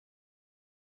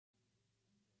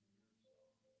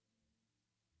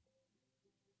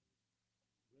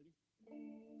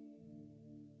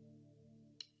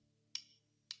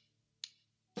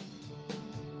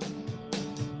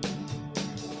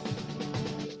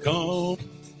Come,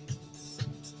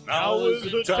 now is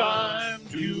the time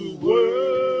to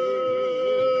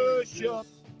worship.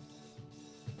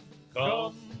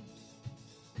 Come,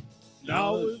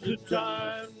 now is the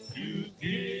time to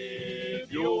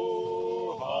give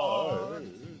your heart.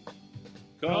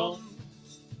 Come,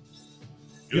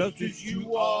 just as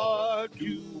you are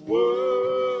to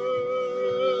worship.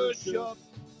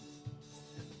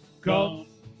 Come,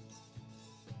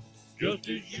 just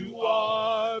as you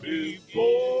are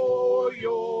before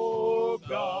your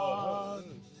God.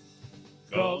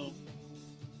 Come.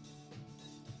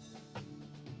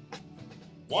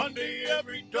 One day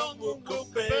every tongue will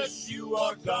confess you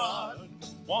are God.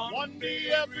 One day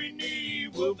every knee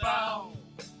will bow.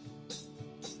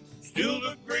 Still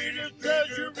the greatest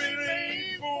treasure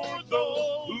remains for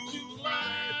those who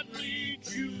gladly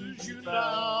choose you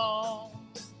now.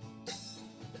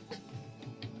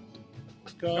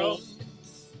 Come,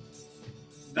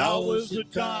 now is the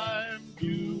time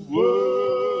to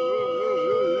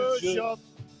worship.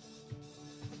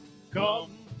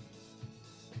 Come,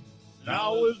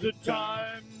 now is the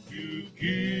time to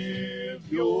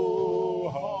give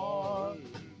your heart.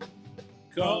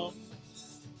 Come,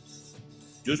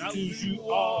 just as you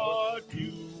are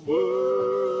to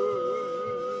worship.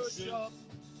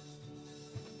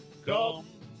 Come,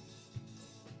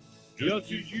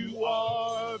 just as you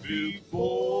are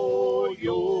before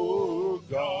your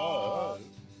God.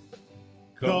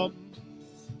 Come,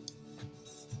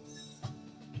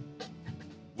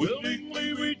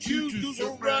 willingly we choose to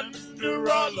surrender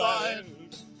our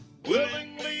lives.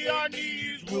 Willingly our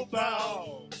knees will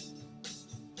bow.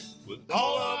 With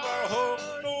all of our hope,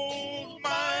 souls,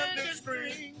 mind, and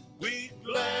strength, we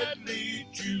gladly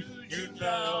choose you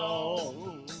now.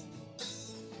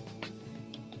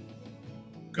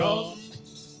 Come,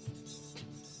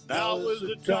 now is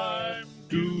the time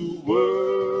to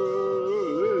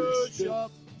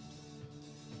worship.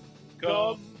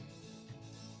 Come,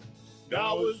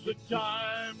 now is the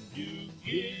time to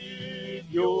give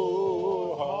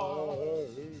your heart.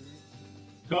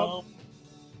 Come,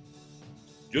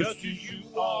 just as you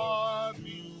are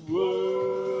to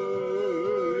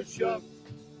worship.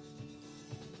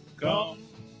 Come,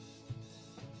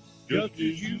 just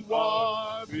as you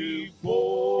are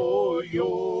before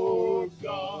your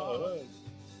God.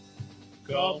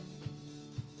 Come,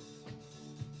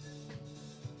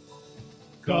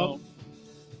 come,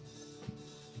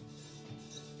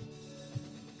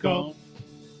 come,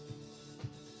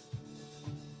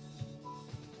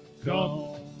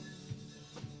 come,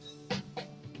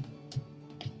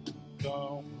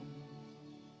 come.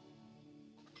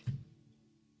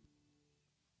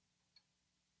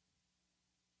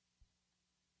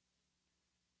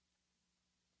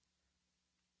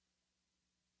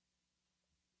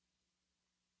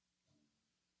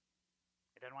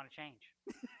 It doesn't want to change.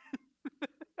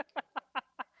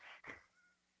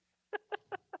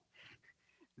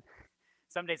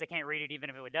 Some days I can't read it even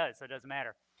if it does, so it doesn't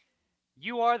matter.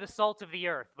 You are the salt of the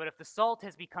earth, but if the salt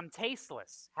has become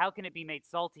tasteless, how can it be made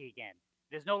salty again?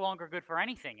 It is no longer good for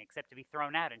anything except to be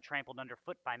thrown out and trampled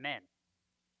underfoot by men.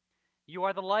 You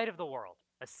are the light of the world.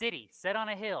 A city set on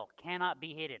a hill cannot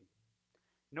be hidden.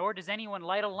 Nor does anyone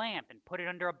light a lamp and put it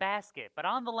under a basket, but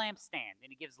on the lampstand,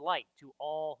 and it gives light to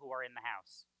all who are in the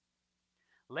house.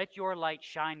 Let your light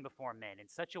shine before men in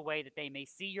such a way that they may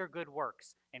see your good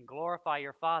works and glorify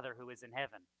your Father who is in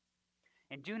heaven.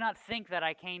 And do not think that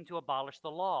I came to abolish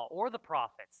the law or the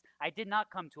prophets. I did not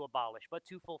come to abolish, but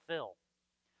to fulfill.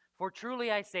 For truly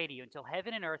I say to you, until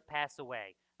heaven and earth pass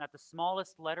away, not the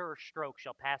smallest letter or stroke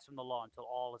shall pass from the law until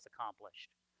all is accomplished.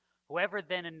 Whoever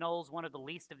then annuls one of the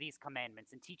least of these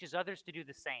commandments and teaches others to do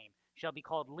the same shall be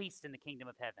called least in the kingdom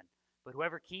of heaven. But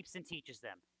whoever keeps and teaches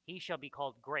them, he shall be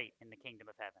called great in the kingdom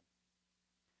of heaven.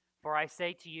 For I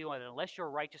say to you, that unless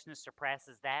your righteousness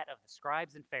surpasses that of the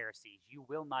scribes and Pharisees, you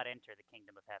will not enter the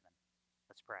kingdom of heaven.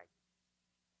 Let's pray.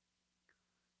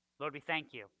 Lord, we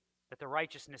thank you that the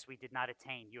righteousness we did not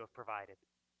attain, you have provided.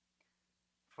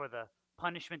 For the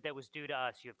punishment that was due to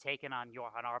us, you have taken on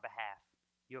our behalf.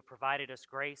 You have provided us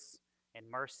grace and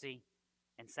mercy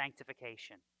and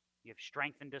sanctification. You have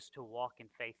strengthened us to walk in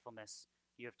faithfulness.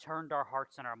 You have turned our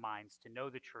hearts and our minds to know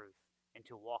the truth and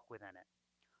to walk within it.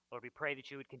 Lord, we pray that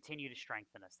you would continue to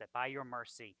strengthen us, that by your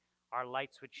mercy our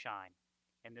lights would shine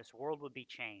and this world would be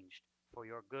changed for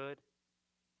your good,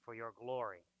 for your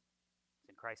glory. It's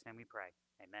in Christ's name we pray.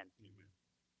 Amen.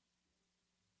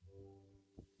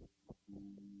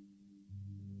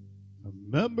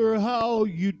 Remember how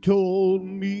you told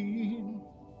me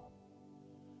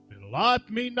Life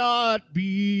may not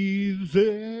be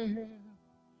easy,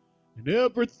 and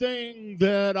everything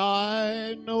that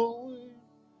I know,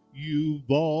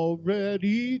 you've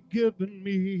already given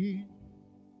me.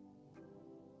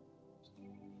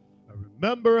 I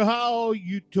remember how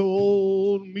you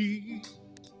told me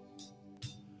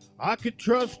I could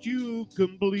trust you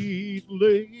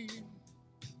completely.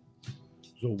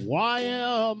 So why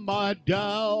am I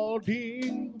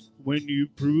doubting when you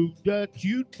proved that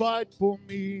you'd fight for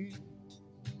me?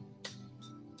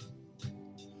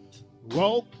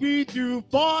 Walk me through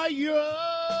fire,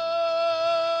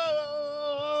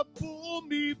 pull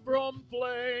me from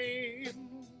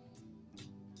flame.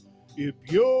 If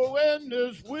you're in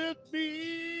this with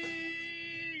me,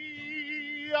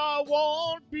 I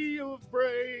won't be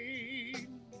afraid.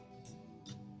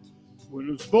 When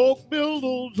the smoke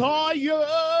billows higher,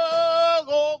 and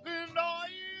higher,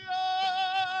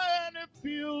 and it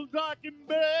feels I can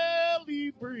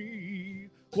barely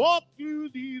breathe. Walk through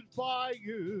these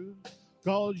fires,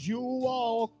 'cause you're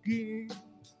walking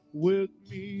with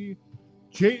me.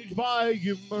 Changed by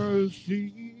your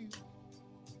mercy,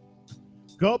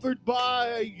 covered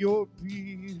by your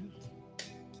peace.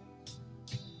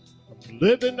 I'm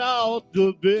living out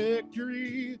the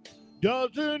victory.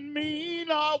 Doesn't mean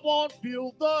I won't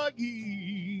feel the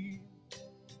heat.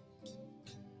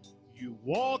 You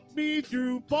walk me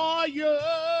through fire,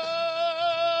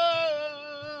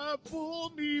 pull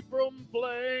me from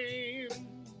flame.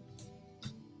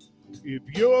 If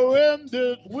you're in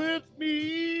this with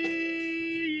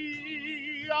me,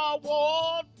 I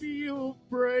won't be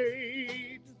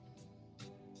afraid.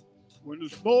 When the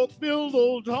smoke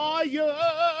billows higher,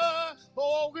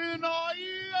 and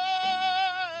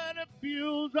higher, and it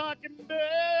feels I can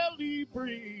barely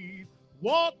breathe.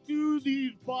 Walk through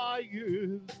these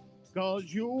fires,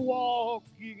 'cause you're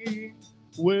walking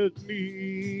with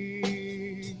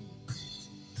me.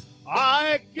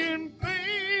 I can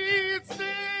face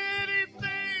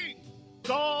anything,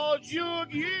 'cause you're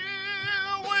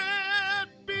here with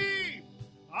me.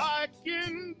 I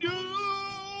can do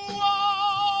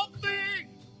all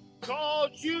things,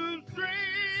 'cause you strengthen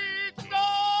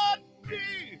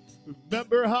me.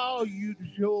 Remember how you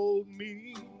showed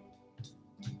me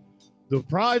the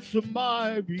price of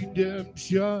my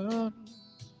redemption.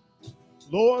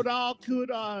 Lord, how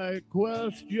could I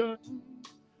question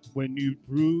when you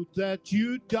proved that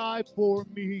you died for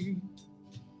me?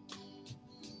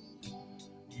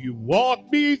 You walk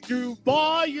me through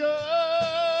fire,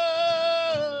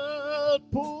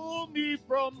 pull me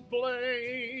from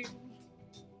flames.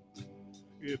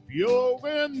 If you're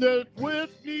in this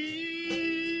with me,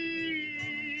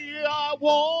 I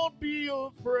won't be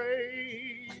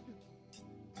afraid.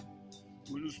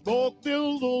 When the smoke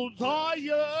billows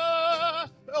higher,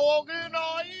 and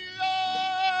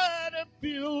higher, and it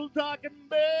feels I can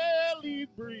barely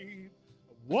breathe.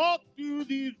 I walk through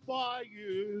these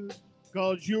fires,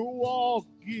 'cause you're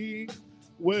walking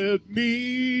with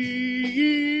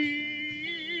me.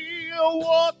 I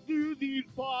walk through these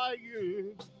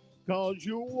fires, 'cause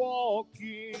you're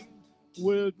walking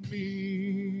with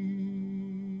me.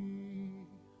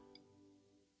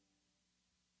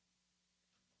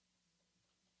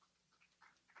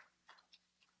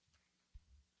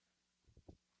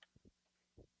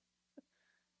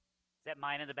 Is that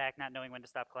mine in the back not knowing when to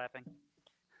stop clapping?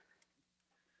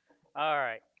 All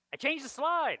right. I changed the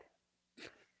slide.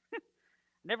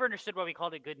 Never understood why we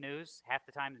called it good news. Half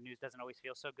the time the news doesn't always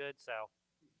feel so good, so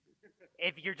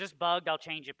if you're just bugged, I'll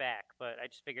change it back. But I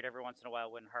just figured every once in a while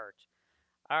it wouldn't hurt.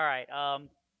 All right.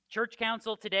 Church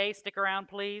council today, stick around,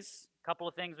 please. A couple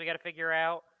of things we got to figure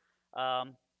out.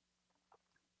 I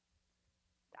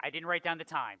didn't write down the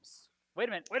times. Wait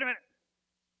a minute.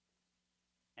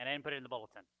 And I didn't put it in the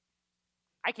bulletin.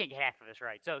 I can't get half of this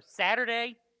right. So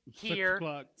Saturday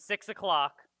here, 6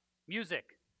 o'clock,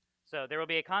 music. So there will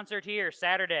be a concert here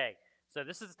Saturday. So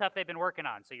this is the stuff they've been working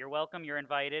on. So you're welcome. You're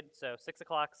invited. So 6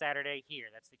 o'clock Saturday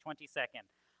here. That's the 22nd.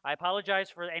 I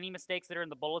apologize for any mistakes that are in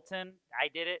the bulletin. I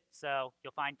did it. So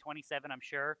you'll find 27, I'm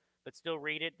sure. But still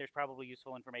read it. There's probably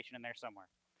useful information in there somewhere.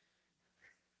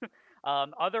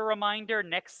 Other reminder,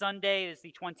 next Sunday is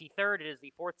the 23rd. It is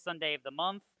the fourth Sunday of the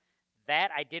month.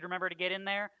 That I did remember to get in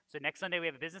there. So next Sunday we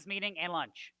have a business meeting and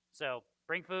lunch. So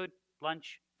bring food,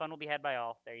 lunch, fun will be had by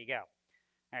all. There you go.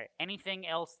 All right. Anything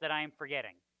else that I am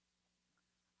forgetting?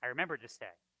 I remembered to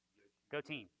stay. Go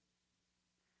team.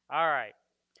 All right.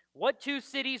 What two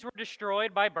cities were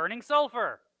destroyed by burning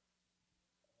sulfur?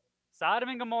 Sodom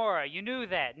and Gomorrah. You knew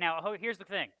that. Now, here's the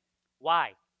thing.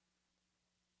 Why?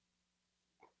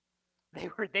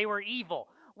 They were evil.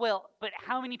 Well, but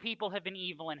how many people have been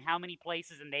evil in how many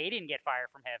places and they didn't get fire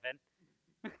from heaven?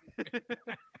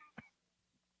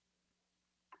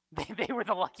 They were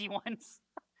the lucky ones.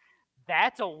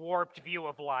 That's a warped view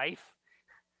of life.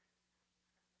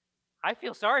 I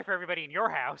feel sorry for everybody in your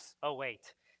house. Oh,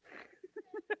 wait.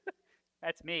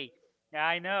 That's me. Yeah,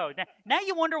 I know. Now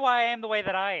you wonder why I am the way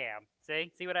that I am.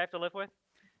 See what I have to live with?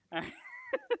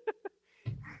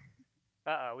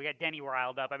 Uh-oh, we got Denny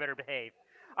riled up. I better behave.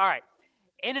 All right.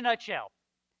 In a nutshell,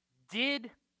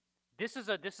 this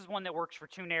is one that works for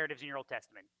two narratives in your Old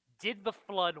Testament. Did the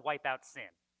flood wipe out sin?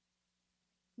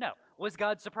 No. Was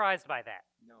God surprised by that?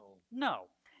 No. No.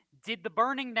 Did the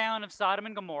burning down of Sodom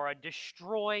and Gomorrah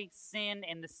destroy sin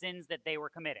and the sins that they were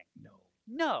committing? No.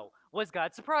 No. Was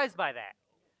God surprised by that?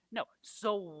 No.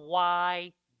 So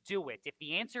why do it? If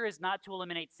the answer is not to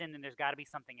eliminate sin, then there's got to be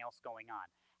something else going on.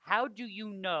 How do you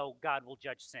know God will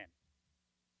judge sin?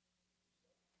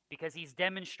 Because he's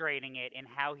demonstrating it in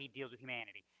how he deals with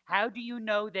humanity. How do you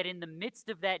know that in the midst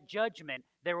of that judgment,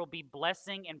 there will be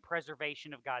blessing and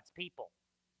preservation of God's people?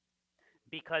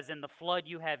 Because in the flood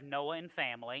you have Noah and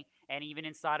family, and even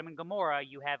in Sodom and Gomorrah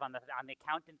you have on the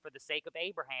account and for the sake of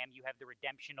Abraham you have the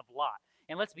redemption of Lot.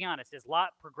 And let's be honest, as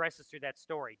Lot progresses through that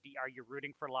story, are you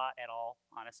rooting for Lot at all?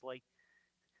 Honestly,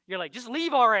 you're like, just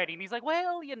leave already. And he's like,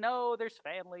 well, there's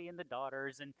family and the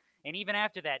daughters, and even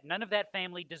after that, none of that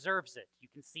family deserves it. You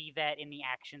can see that in the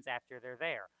actions after they're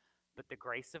there. But the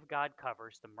grace of God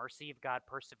covers, the mercy of God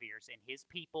perseveres, and his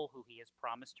people who he has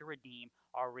promised to redeem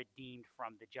are redeemed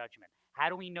from the judgment. How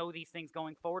do we know these things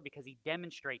going forward? Because he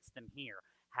demonstrates them here.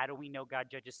 How do we know God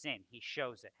judges sin? He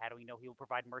shows it. How do we know he will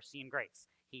provide mercy and grace?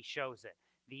 He shows it.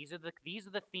 These are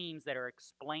the themes that are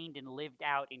explained and lived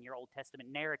out in your Old Testament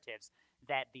narratives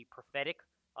that the prophetic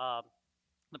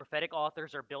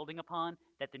authors are building upon,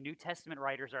 that the New Testament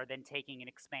writers are then taking and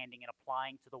expanding and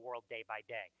applying to the world day by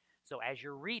day. So as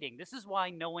you're reading, this is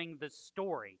why knowing the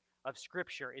story of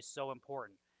Scripture is so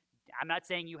important. I'm not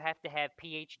saying you have to have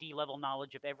PhD level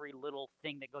knowledge of every little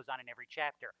thing that goes on in every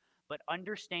chapter, but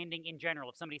understanding in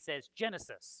general. If somebody says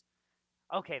Genesis,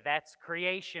 okay, that's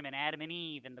creation and Adam and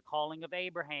Eve and the calling of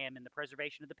Abraham and the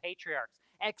preservation of the patriarchs.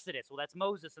 Exodus, well, that's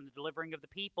Moses and the delivering of the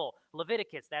people.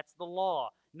 Leviticus, that's the law.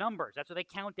 Numbers, that's where they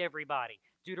count everybody.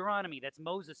 Deuteronomy, that's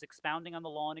Moses expounding on the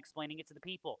law and explaining it to the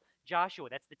people. Joshua,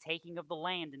 that's the taking of the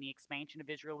land and the expansion of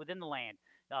Israel within the land.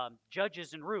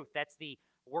 Judges and Ruth, that's the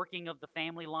working of the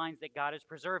family lines that God is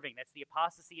preserving. That's the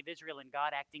apostasy of Israel and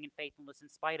God acting in faithfulness in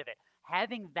spite of it.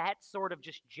 Having that sort of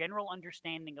just general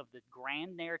understanding of the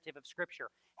grand narrative of Scripture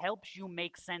helps you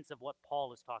make sense of what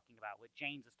Paul is talking about, what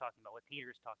James is talking about, what Peter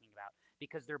is talking about,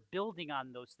 because they're building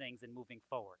on those things and moving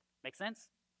forward. Make sense?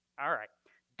 All right.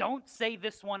 Don't say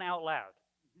this one out loud.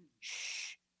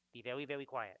 Shh. Be very, very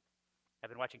quiet. I've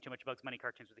been watching too much Bugs Bunny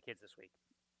cartoons with the kids this week.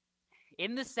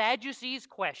 In the Sadducees'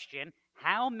 question,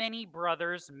 how many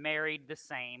brothers married the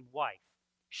same wife?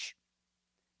 Shh.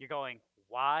 You're going,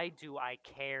 why do I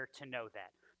care to know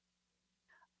that?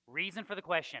 Reason for the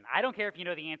question. I don't care if you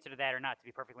know the answer to that or not, to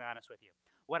be perfectly honest with you.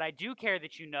 What I do care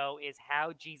that you know is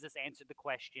how Jesus answered the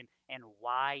question and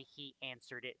why he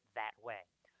answered it that way.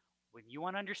 When you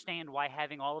want to understand why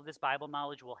having all of this Bible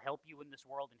knowledge will help you in this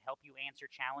world and help you answer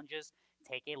challenges,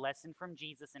 take a lesson from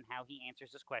Jesus and how he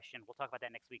answers this question. We'll talk about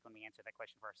that next week when we answer that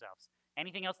question for ourselves.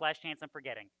 Anything else? Last chance I'm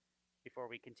forgetting before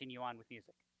we continue on with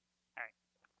music. All right.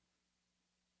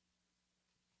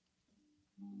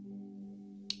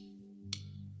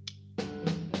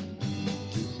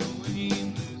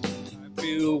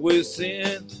 Filled with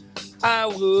sin, I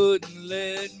wouldn't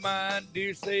let my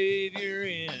dear Savior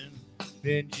in.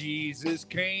 Then Jesus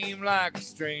came like a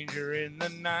stranger in the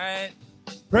night.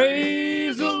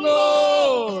 Praise the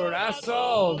Lord, I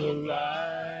saw the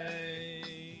light.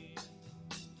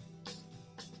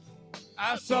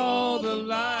 I saw the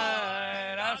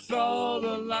light, I saw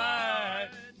the light.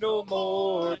 No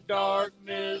more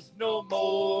darkness, no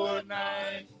more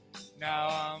night. Now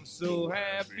I'm so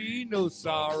happy, no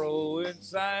sorrow in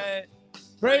sight.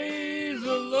 Praise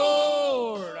the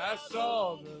Lord, I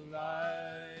saw the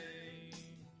light.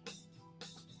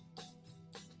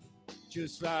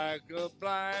 Just like a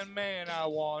blind man, I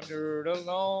wandered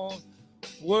alone.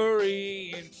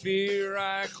 Worry and fear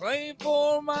I claim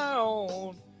for my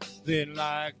own. Then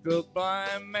like the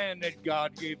blind man that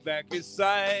God gave back his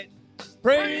sight.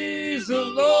 Praise the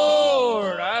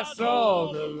Lord, I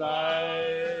saw the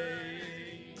light.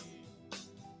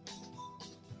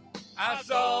 I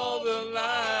saw the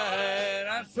light,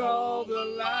 I saw the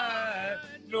light.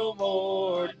 No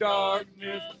more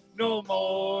darkness, no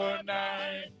more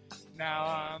night. Now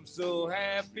I'm so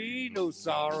happy, no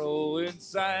sorrow in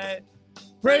sight.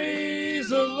 Praise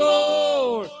the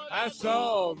Lord, I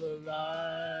saw the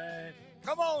light.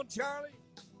 Come on, Charlie.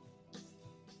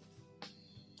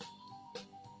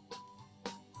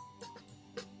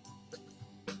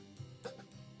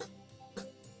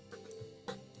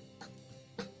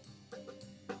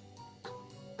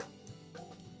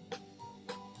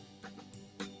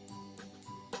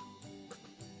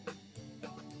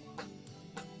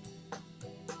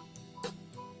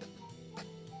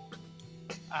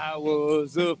 I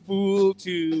was a fool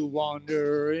to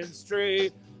wander and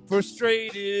stray, for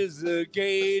straight is the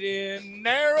gate and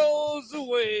narrow's the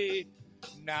way.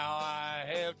 Now I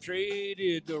have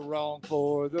traded the wrong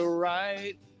for the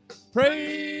right.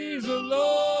 Praise the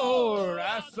Lord,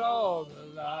 I saw the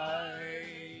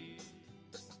light.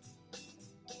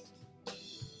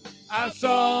 I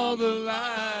saw the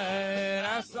light,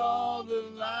 I saw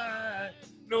the light.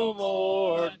 No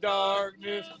more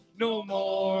darkness, no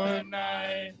more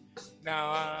night.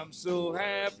 Now I'm so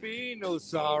happy, no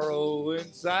sorrow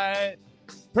inside.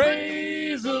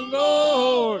 Praise the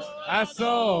Lord, I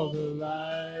saw the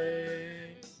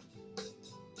light.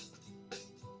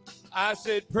 I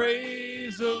said,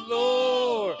 praise the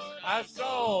Lord, I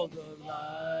saw the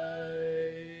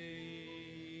light.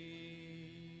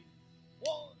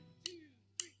 One, two,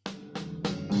 three.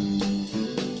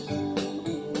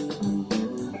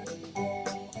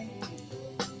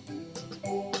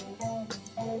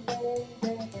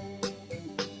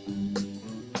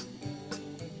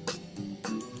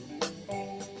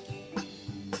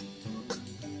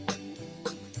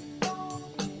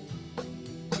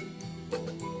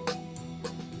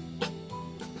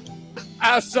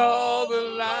 I saw the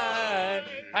light,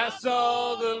 I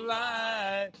saw the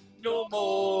light. No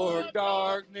more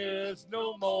darkness,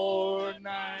 no more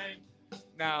night.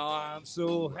 Now I'm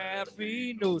so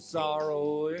happy, no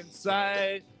sorrow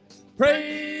inside.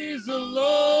 Praise the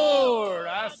Lord,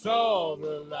 I saw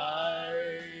the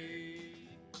light.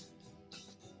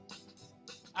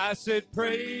 I said,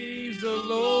 praise the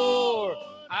Lord,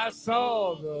 I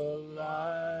saw the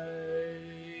light.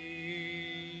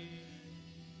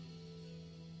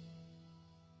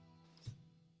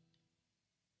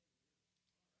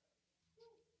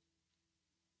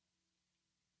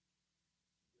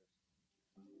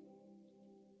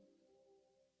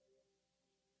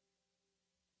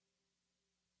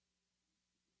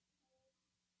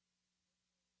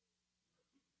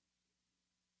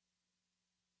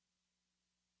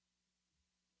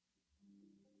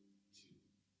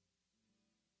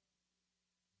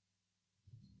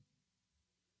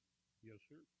 Yes,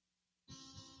 sir.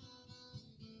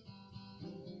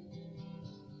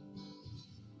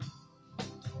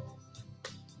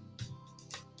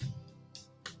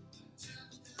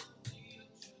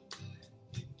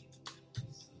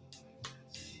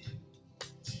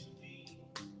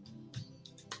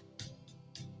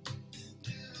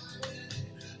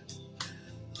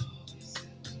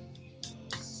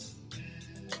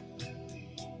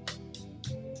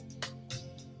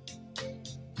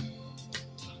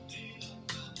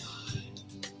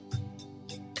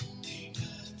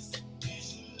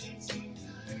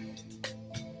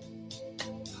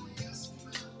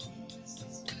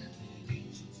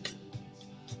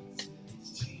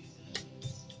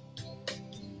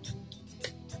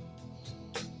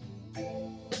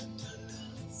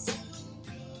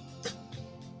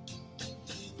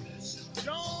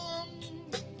 John.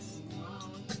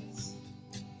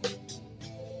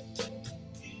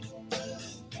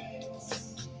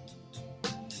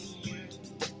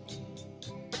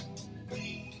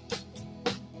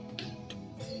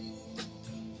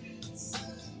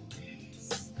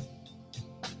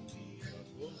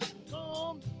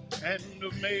 And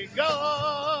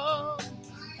Omega.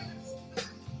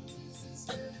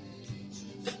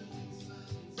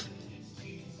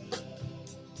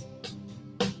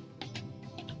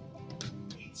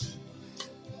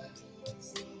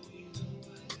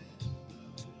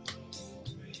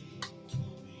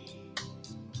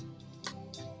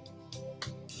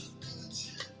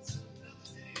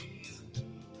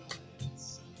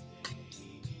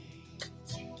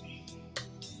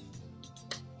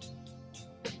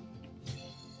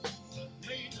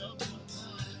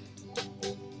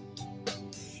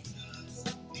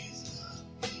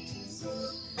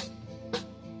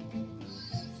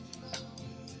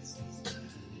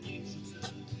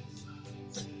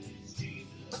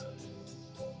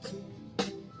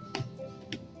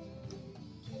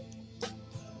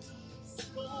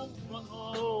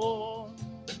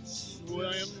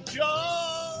 William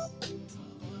John.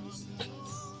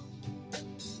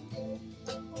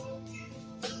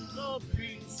 The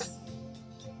peace,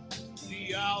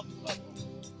 the Alpha.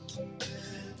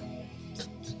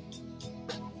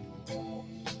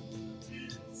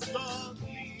 The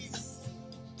peace,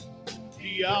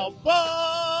 the Alpha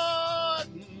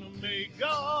and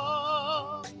Omega.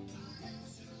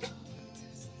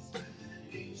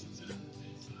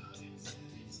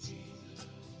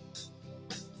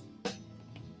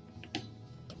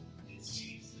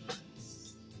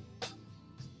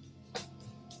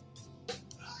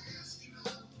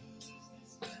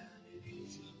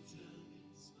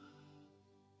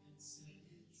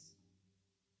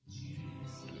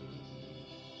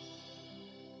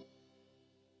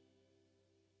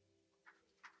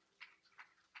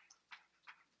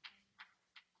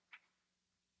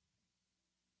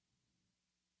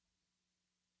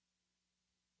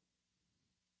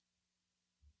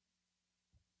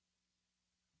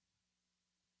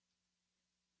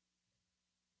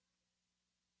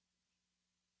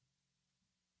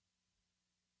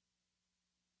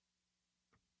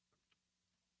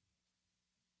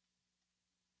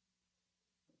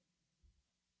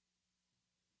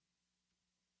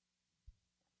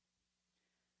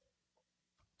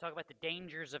 Talk about the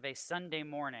dangers of a Sunday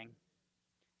morning.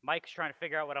 Mike's trying to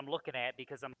figure out what I'm looking at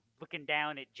because I'm looking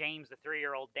down at James, the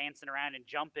 3-year-old, dancing around and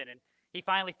jumping, and he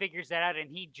finally figures that out and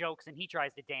he jokes and he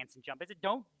tries to dance and jump. I said,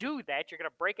 "Don't do that. You're going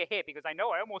to break a hip." Because I know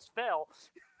I almost fell.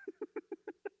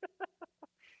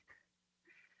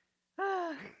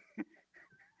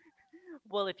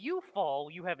 Well, if you fall,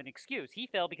 you have an excuse. He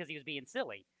fell because he was being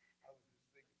silly.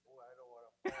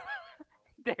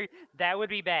 That would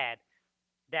be bad.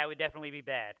 That would definitely be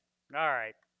bad. All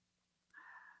right.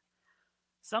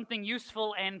 Something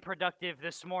useful and productive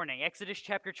this morning. Exodus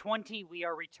chapter 20, we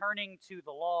are returning to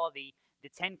the law, the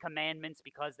Ten Commandments,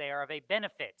 because they are of a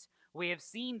benefit. We have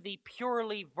seen the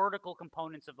purely vertical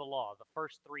components of the law, the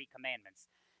first 3 commandments.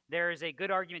 There is a good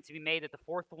argument to be made that the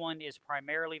 4th one is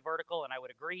primarily vertical, and I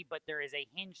would agree, but there is a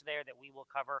hinge there that we will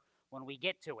cover when we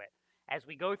get to it. As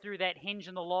we go through that hinge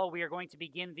in the law, we are going to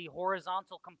begin the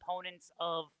horizontal components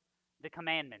of the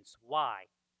commandments. Why?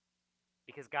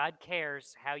 Because God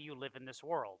cares how you live in this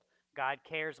world. God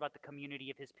cares about the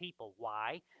community of his people.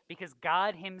 Why? Because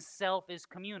God himself is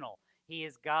communal. He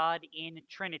is God in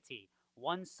Trinity.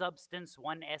 One substance,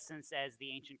 one essence, as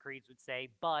the ancient creeds would say,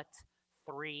 but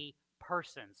 3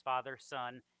 persons, Father,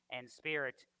 Son, and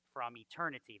Spirit from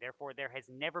eternity. Therefore, there has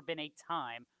never been a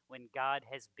time when God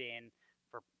has been,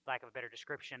 for lack of a better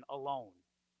description, alone.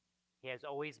 He has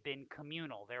always been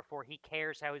communal. Therefore, he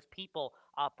cares how his people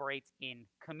operate in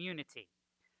community.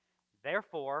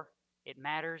 Therefore, it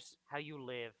matters how you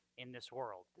live in this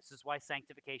world. This is why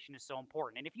sanctification is so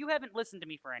important. And if you haven't listened to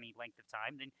me for any length of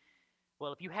time, then,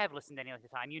 well, if you have listened to any length of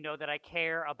time, you know that I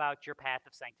care about your path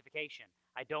of sanctification.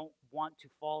 I don't want to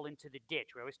fall into the ditch.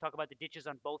 We always talk about the ditches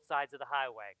on both sides of the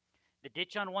highway. The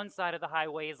ditch on one side of the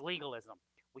highway is legalism.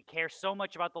 We care so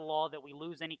much about the law that we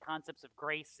lose any concepts of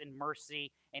grace and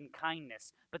mercy and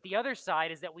kindness. But the other side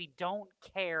is that we don't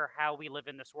care how we live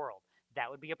in this world.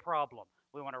 That would be a problem.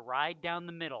 We want to ride down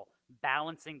the middle,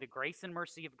 balancing the grace and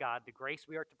mercy of God, the grace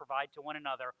we are to provide to one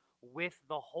another, with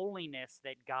the holiness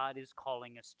that God is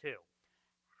calling us to.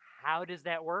 How does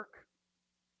that work?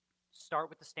 Start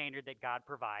with the standard that God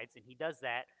provides, and he does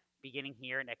that beginning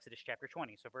here in Exodus chapter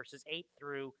 20, so verses 8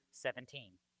 through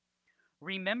 17.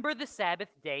 Remember the Sabbath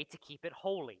day to keep it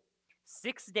holy.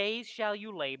 6 days shall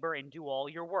you labor and do all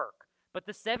your work. But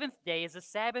the 7th day is a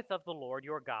Sabbath of the Lord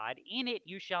your God. In it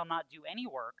you shall not do any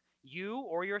work, you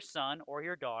or your son or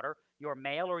your daughter, your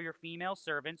male or your female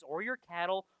servants, or your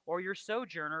cattle, or your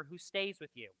sojourner who stays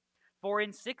with you. For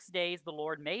in 6 days the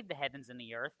Lord made the heavens and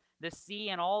the earth, the sea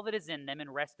and all that is in them,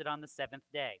 and rested on the 7th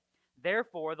day.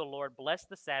 Therefore the Lord blessed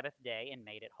the Sabbath day and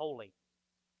made it holy.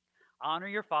 Honor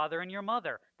your father and your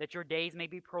mother, that your days may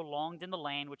be prolonged in the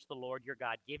land which the Lord your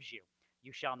God gives you.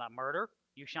 You shall not murder.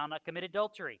 You shall not commit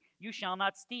adultery. You shall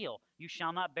not steal. You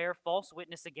shall not bear false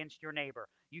witness against your neighbor.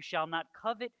 You shall not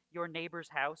covet your neighbor's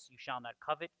house. You shall not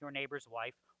covet your neighbor's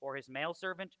wife, or his male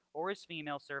servant, or his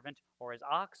female servant, or his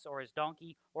ox, or his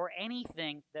donkey, or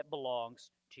anything that belongs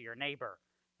to your neighbor.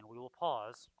 And we will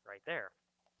pause right there.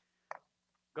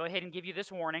 Go ahead and give you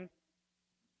this warning.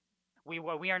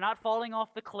 We are not falling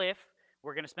off the cliff.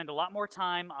 We're going to spend a lot more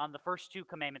time on the first 2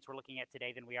 commandments we're looking at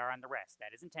today than we are on the rest.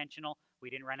 That is intentional. We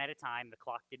didn't run out of time. The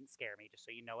clock didn't scare me, just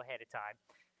so you know ahead of time.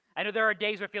 I know there are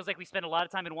days where it feels like we spend a lot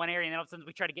of time in one area and then all of a sudden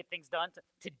we try to get things done.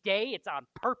 Today, it's on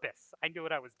purpose. I knew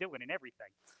what I was doing and everything.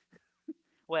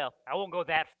 Well, I won't go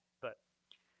that far, but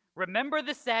remember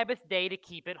the Sabbath day to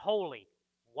keep it holy.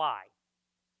 Why?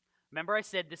 Remember I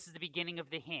said this is the beginning of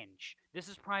the hinge. This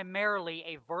is primarily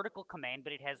a vertical command,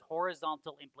 but it has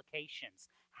horizontal implications.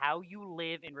 How you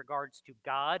live in regards to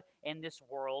God and this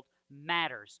world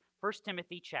matters. 1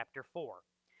 Timothy chapter 4.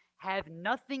 Have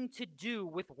nothing to do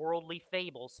with worldly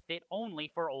fables fit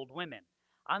only for old women.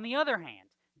 On the other hand,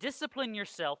 discipline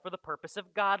yourself for the purpose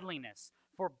of godliness.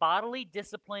 For bodily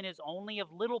discipline is only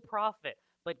of little profit,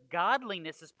 but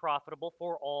godliness is profitable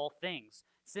for all things,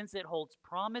 since it holds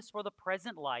promise for the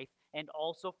present life and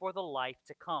also for the life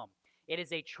to come. It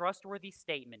is a trustworthy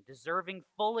statement, deserving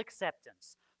full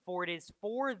acceptance. For it is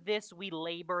for this we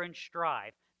labor and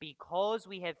strive, because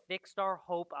we have fixed our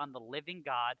hope on the living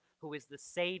God, who is the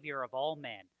Savior of all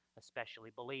men,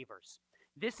 especially believers.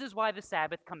 This is why the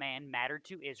Sabbath command mattered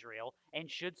to Israel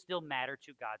and should still matter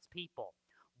to God's people.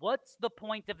 What's the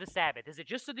point of the Sabbath? Is it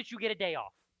just so that you get a day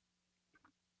off?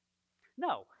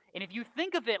 No. And if you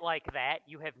think of it like that,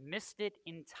 you have missed it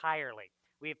entirely.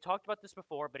 We have talked about this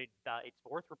before, but it's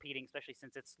worth repeating, especially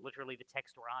since it's literally the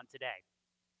text we're on today.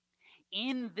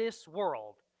 In this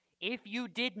world, if you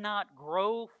did not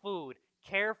grow food,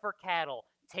 care for cattle,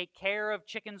 take care of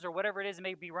chickens or whatever it is that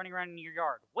may be running around in your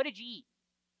yard, what did you eat?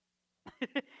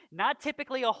 Not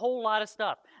typically a whole lot of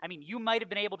stuff. I mean, you might have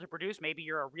been able to produce, maybe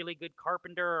you're a really good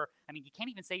carpenter. Or, I mean, you can't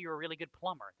even say you're a really good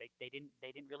plumber. They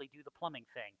didn't really do the plumbing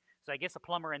thing. So I guess a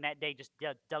plumber in that day just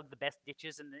dug the best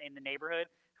ditches in the neighborhood.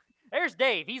 There's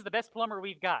Dave. He's the best plumber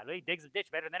we've got. He digs a ditch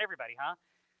better than everybody, huh?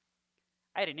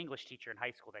 I had an English teacher in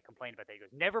high school that complained about that. He goes,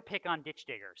 never pick on ditch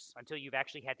diggers until you've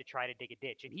actually had to try to dig a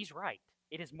ditch. And he's right.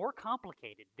 It is more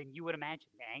complicated than you would imagine.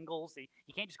 The angles,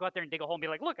 you can't just go out there and dig a hole and be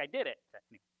like, look, I did it.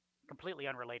 Completely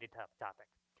unrelated topic.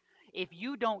 If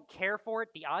you don't care for it,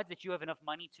 the odds that you have enough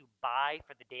money to buy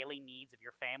for the daily needs of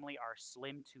your family are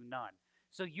slim to none.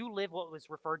 So you live what was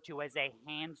referred to as a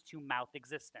hand-to-mouth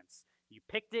existence. You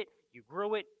picked it, you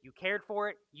grew it, you cared for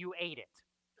it, you ate it.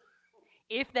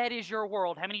 If that is your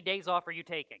world, how many days off are you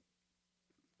taking?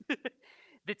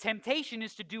 The temptation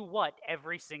is to do what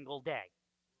every single day?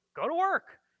 Go to work.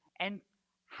 And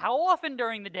how often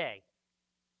during the day?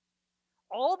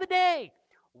 All the day.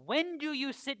 When do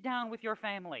you sit down with your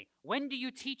family? When do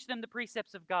you teach them the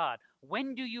precepts of God?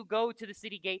 When do you go to the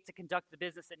city gate to conduct the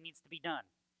business that needs to be done?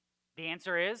 The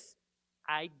answer is,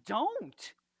 I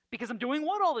don't. Because I'm doing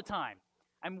what all the time?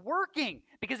 I'm working.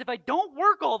 Because if I don't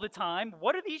work all the time,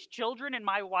 what are these children and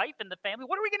my wife and the family,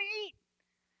 what are we going to eat?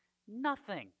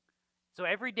 Nothing. So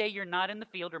every day you're not in the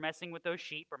field or messing with those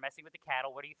sheep or messing with the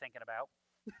cattle, what are you thinking about?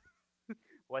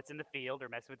 What's in the field or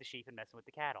messing with the sheep and messing with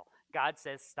the cattle? God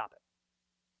says, stop it.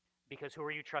 Because who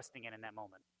are you trusting in that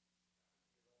moment?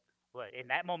 Well, in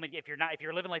that moment, if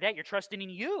you're living like that, you're trusting in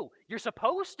you. You're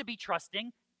supposed to be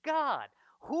trusting God.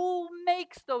 Who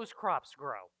makes those crops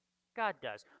grow? God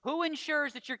does. Who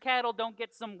ensures that your cattle don't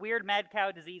get some weird mad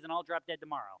cow disease and all drop dead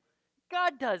tomorrow?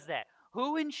 God does that.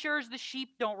 Who ensures the sheep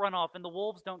don't run off and the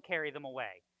wolves don't carry them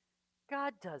away?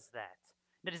 God does that.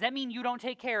 Now, does that mean you don't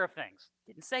take care of things?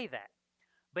 Didn't say that.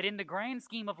 But in the grand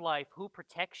scheme of life, who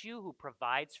protects you, who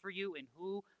provides for you, and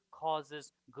who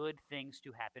causes good things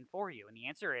to happen for you? And the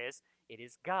answer is, it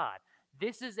is God.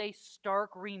 This is a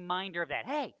stark reminder of that.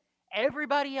 Hey,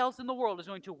 everybody else in the world is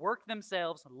going to work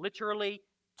themselves literally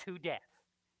to death.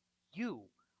 You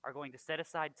are going to set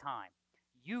aside time.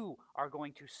 You are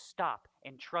going to stop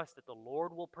and trust that the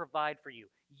Lord will provide for you.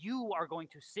 You are going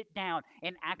to sit down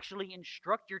and actually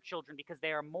instruct your children because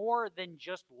they are more than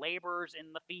just laborers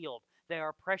in the field. They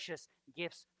are precious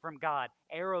gifts from God,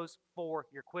 arrows for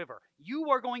your quiver. You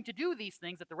are going to do these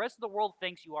things that the rest of the world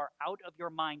thinks you are out of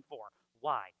your mind for.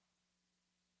 Why?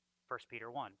 1 Peter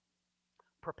 1.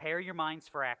 Prepare your minds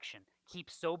for action.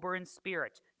 Keep sober in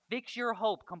spirit. Fix your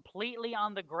hope completely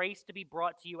on the grace to be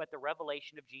brought to you at the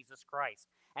revelation of Jesus Christ.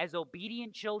 As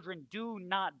obedient children, do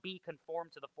not be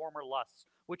conformed to the former lusts,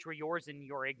 which were yours in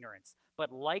your ignorance. But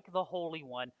like the Holy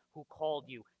One who called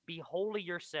you, be holy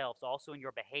yourselves also in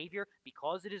your behavior,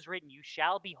 because it is written, you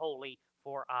shall be holy,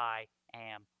 for I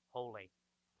am holy.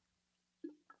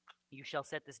 You shall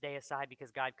set this day aside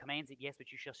because God commands it, yes,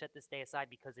 but you shall set this day aside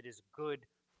because it is good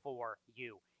for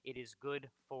you. It is good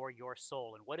for your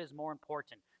soul. And what is more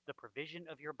important, the provision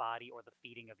of your body or the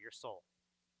feeding of your soul?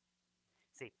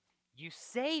 See, you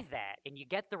say that and you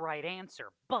get the right answer,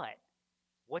 but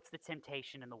what's the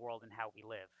temptation in the world and how we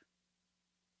live?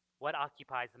 What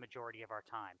occupies the majority of our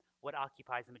time? What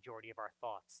occupies the majority of our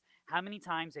thoughts? How many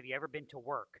times have you ever been to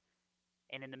work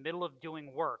and in the middle of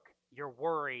doing work, you're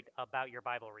worried about your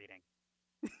Bible reading?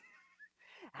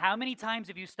 How many times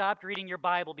have you stopped reading your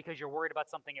Bible because you're worried about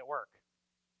something at work?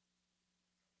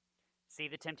 See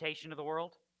the temptation of the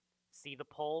world? See the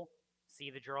pull? See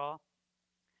the draw?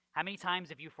 How many times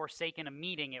have you forsaken a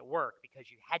meeting at work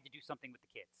because you had to do something with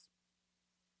the kids?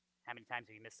 How many times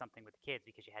have you missed something with the kids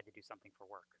because you had to do something for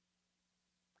work?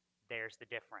 There's the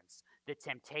difference. The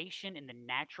temptation in the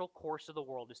natural course of the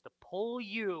world is to pull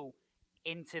you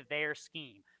into their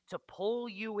scheme, to pull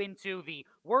you into the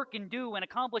work and do and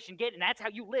accomplish and get, and that's how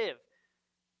you live.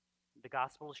 The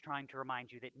gospel is trying to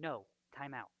remind you that no,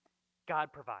 time out.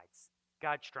 God provides,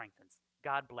 God strengthens,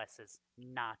 God blesses,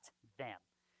 not them.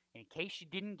 And in case you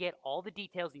didn't get all the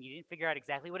details and you didn't figure out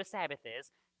exactly what a Sabbath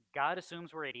is, God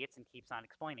assumes we're idiots and keeps on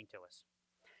explaining to us.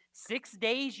 6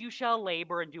 days you shall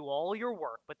labor and do all your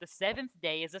work, but the seventh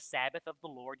day is a Sabbath of the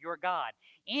Lord your God.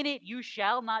 In it you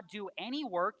shall not do any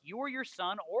work, you or your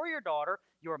son or your daughter,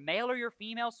 your male or your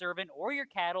female servant, or your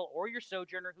cattle, or your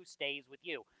sojourner who stays with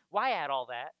you. Why add all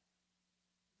that?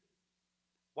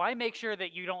 Why make sure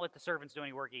that you don't let the servants do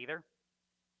any work either?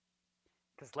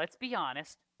 Because let's be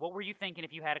honest, what were you thinking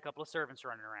if you had a couple of servants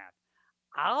running around?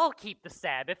 I'll keep the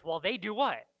Sabbath while they do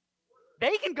what?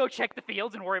 They can go check the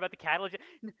fields and worry about the cattle.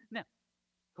 No.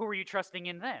 Who are you trusting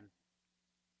in then?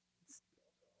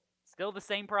 Still the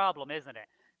same problem, isn't it?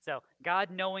 So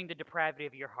God, knowing the depravity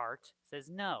of your heart, says,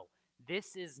 no,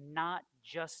 This is not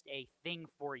just a thing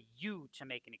for you to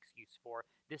make an excuse for.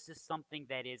 This is something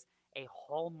that is a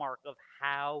hallmark of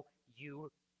how you,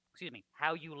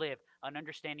 how you live, an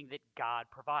understanding that God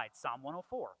provides. Psalm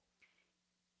 104.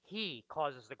 He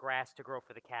causes the grass to grow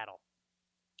for the cattle,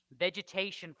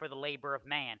 vegetation for the labor of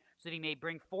man, so that he may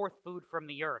bring forth food from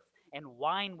the earth, and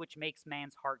wine which makes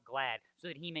man's heart glad, so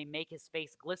that he may make his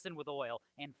face glisten with oil,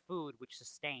 and food which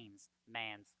sustains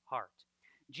man's heart.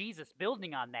 Jesus,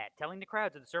 building on that, telling the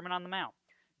crowds of the Sermon on the Mount,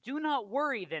 do not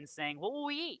worry then, saying, what will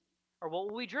we eat? Or what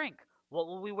will we drink? What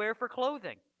will we wear for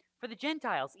clothing? For the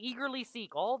Gentiles eagerly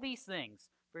seek all these things,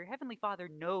 for your heavenly Father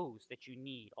knows that you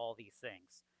need all these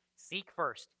things. Seek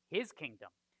first his kingdom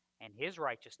and his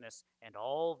righteousness, and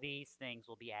all these things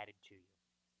will be added to you.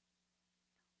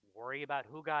 Worry about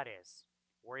who God is.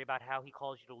 Worry about how he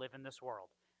calls you to live in this world.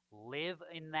 Live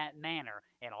in that manner,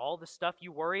 and all the stuff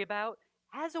you worry about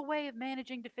has a way of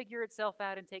managing to figure itself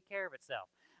out and take care of itself.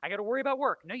 I got to worry about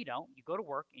work. No, you don't. You go to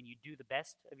work and you do the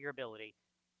best of your ability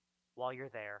while you're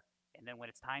there. And then when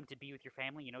it's time to be with your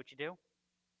family, you know what you do?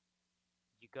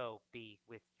 You go be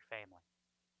with your family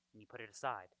and you put it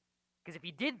aside. Because if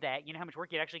you did that, you know how much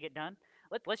work you'd actually get done?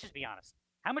 Let's just be honest.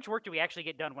 How much work do we actually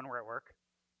get done when we're at work?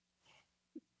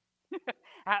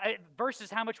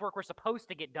 Versus how much work we're supposed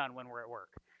to get done when we're at work.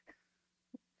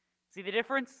 See the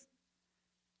difference?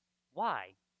 Why?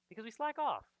 Because we slack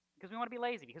off. Because we want to be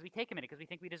lazy. Because we take a minute. Because we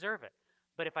think we deserve it.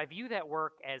 But if I view that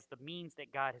work as the means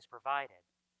that God has provided,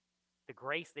 the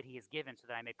grace that he has given so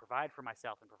that I may provide for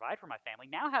myself and provide for my family,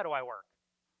 now how do I work?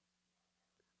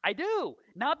 I do.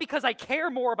 Not because I care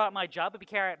more about my job, but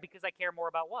because I care more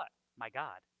about what? My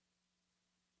God.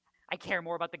 I care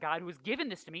more about the God who has given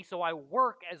this to me, so I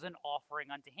work as an offering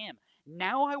unto him.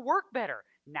 Now I work better.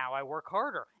 Now I work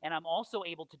harder. And I'm also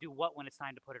able to do what when it's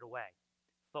time to put it away?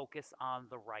 Focus on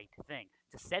the right thing.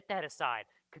 To set that aside,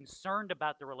 concerned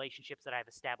about the relationships that I've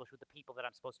established with the people that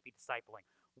I'm supposed to be discipling.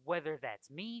 Whether that's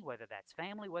me, whether that's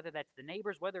family, whether that's the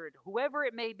neighbors, whoever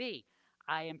it may be.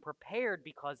 I am prepared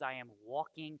because I am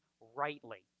walking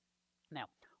rightly. Now,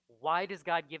 why does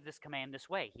God give this command this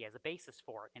way? He has a basis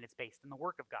for it, and it's based in the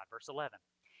work of God. Verse 11.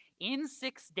 In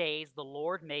 6 days the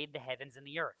Lord made the heavens and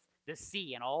the earth, the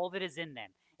sea, and all that is in them,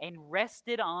 and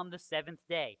rested on the seventh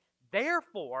day.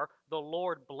 Therefore, the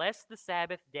Lord blessed the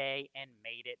Sabbath day and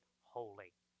made it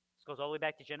holy. This goes all the way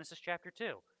back to Genesis chapter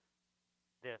 2.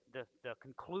 The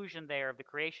conclusion there of the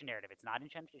creation narrative. It's not in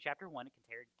chapter 1. It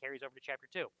carries over to chapter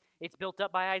 2. It's built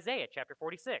up by Isaiah, chapter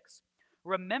 46.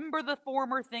 Remember the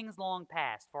former things long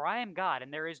past, for I am God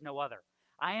and there is no other.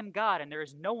 I am God and there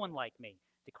is no one like me,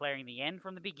 declaring the end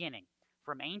from the beginning,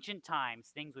 from ancient times,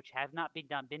 things which have not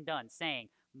been done, saying,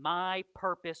 my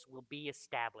purpose will be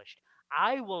established.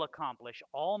 I will accomplish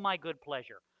all my good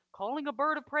pleasure, calling a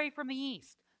bird of prey from the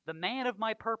east, the man of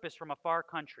my purpose from a far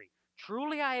country.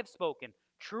 Truly I have spoken,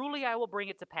 truly I will bring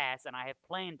it to pass, and I have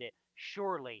planned it.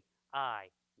 Surely I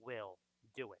will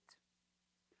do it.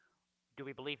 Do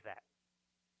we believe that?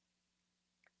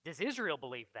 Does Israel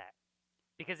believe that?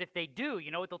 Because if they do,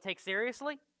 you know what they'll take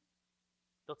seriously?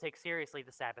 They'll take seriously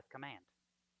the Sabbath command.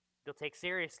 They'll take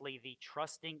seriously the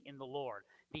trusting in the Lord,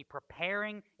 the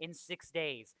preparing in 6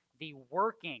 days, the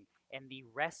working and the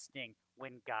resting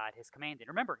when God has commanded.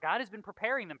 Remember, God has been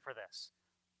preparing them for this.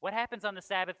 What happens on the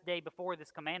Sabbath day before this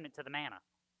commandment to the manna?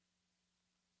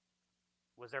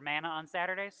 Was there manna on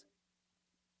Saturdays?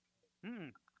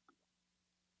 And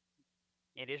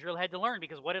Israel had to learn,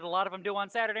 because what did a lot of them do on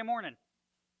Saturday morning?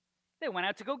 They went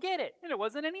out to go get it, and there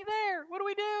wasn't any there. What do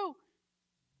we do?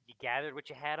 You gathered what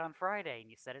you had on Friday, and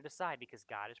you set it aside because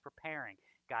God is preparing.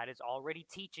 God is already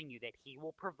teaching you that he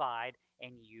will provide,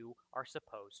 and you are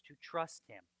supposed to trust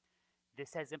him.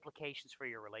 This has implications for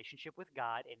your relationship with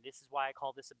God, and this is why I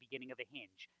call this a beginning of a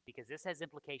hinge, because this has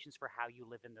implications for how you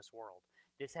live in this world.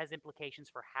 This has implications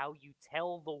for how you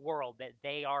tell the world that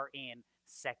they are in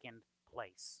second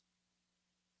place.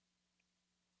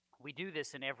 We do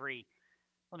this in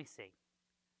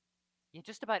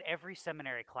just about every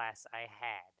seminary class I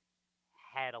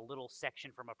had a little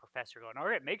section from a professor going, all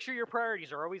right, make sure your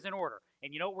priorities are always in order.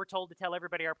 And you know what we're told to tell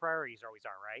everybody our priorities always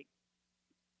are, right?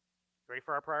 Ready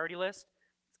for our priority list?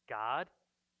 It's God,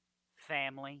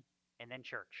 family, and then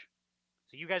church.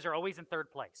 So you guys are always in third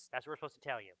place. That's what we're supposed to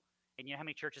tell you. And you know how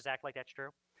many churches act like that's true?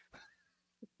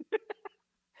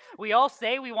 We all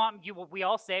say we want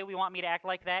me to act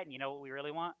like that, and you know what we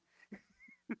really want?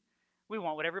 We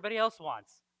want what everybody else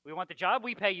wants. We want the job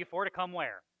we pay you for to come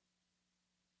where?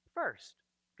 First,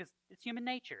 because it's human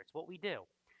nature. It's what we do.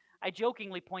 I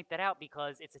jokingly point that out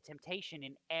because it's a temptation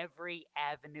in every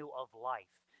avenue of life.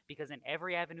 Because in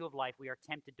every avenue of life, we are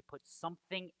tempted to put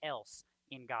something else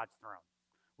in God's throne.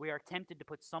 We are tempted to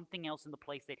put something else in the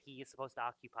place that he is supposed to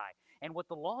occupy. And what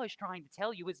the law is trying to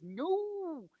tell you is,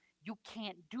 no, you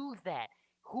can't do that.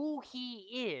 Who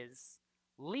he is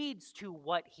leads to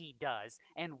what he does,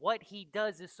 and what he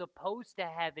does is supposed to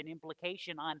have an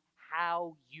implication on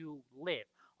how you live.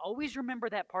 Always remember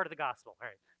that part of the gospel. All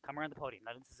right, come around the podium.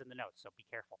 Now, this is in the notes, so be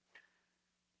careful.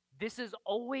 This is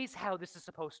always how this is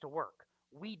supposed to work.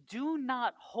 We do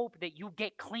not hope that you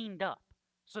get cleaned up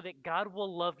so that God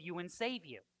will love you and save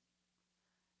you.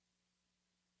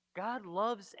 God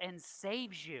loves and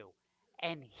saves you,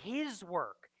 and his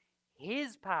work,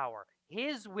 his power,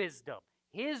 his wisdom,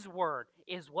 his word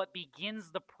is what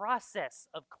begins the process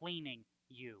of cleaning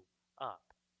you up.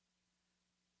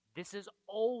 This is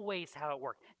always how it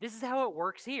works. This is how it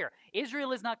works here.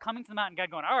 Israel is not coming to the mountain,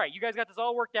 God going, all right, you guys got this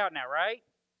all worked out now, right?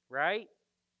 Right?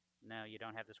 No, you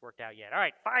don't have this worked out yet. All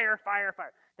right, fire, fire,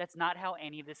 fire. That's not how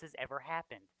any of this has ever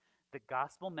happened. The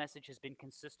gospel message has been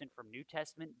consistent from New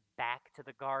Testament back to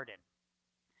the garden.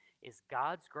 Is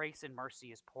God's grace and mercy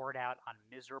is poured out on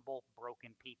miserable,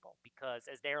 broken people. Because,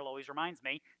 as Daryl always reminds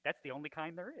me, that's the only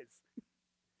kind there is.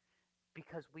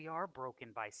 Because we are broken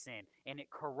by sin, and it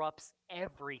corrupts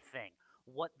everything.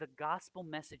 What the gospel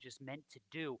message is meant to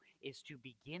do is to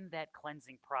begin that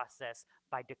cleansing process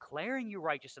by declaring you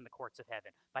righteous in the courts of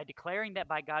heaven, by declaring that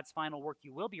by God's final work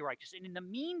you will be righteous. And in the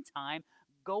meantime,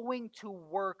 going to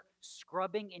work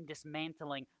scrubbing and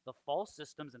dismantling the false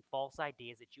systems and false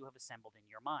ideas that you have assembled in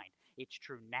your mind. It's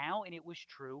true now, and it was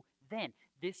true then.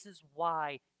 This is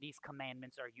why these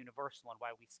commandments are universal and why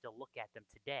we still look at them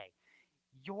today.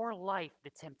 Your life, the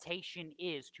temptation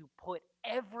is to put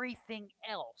everything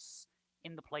else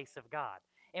in the place of God.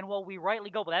 And while we rightly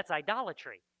go, well, that's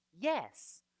idolatry.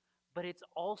 Yes, but it's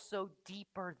also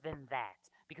deeper than that.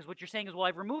 Because what you're saying is, well,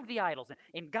 I've removed the idols,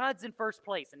 and God's in first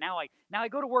place, and now I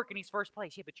go to work and he's first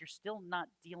place. Yeah, but you're still not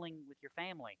dealing with your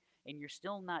family, and you're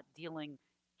still not dealing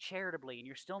charitably, and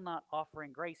you're still not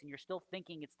offering grace, and you're still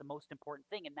thinking it's the most important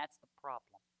thing, and that's the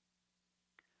problem.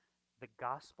 The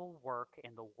gospel work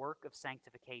and the work of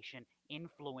sanctification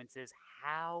influences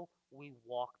how we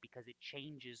walk because it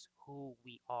changes who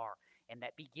we are. And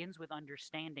that begins with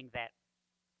understanding that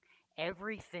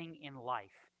everything in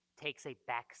life takes a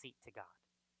backseat to God.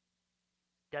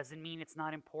 Doesn't mean it's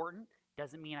not important,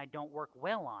 doesn't mean I don't work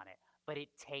well on it, but it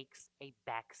takes a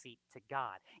backseat to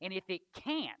God. And if it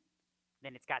can't,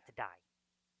 then it's got to die.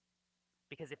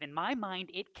 Because if in my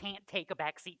mind it can't take a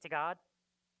backseat to God,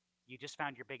 you just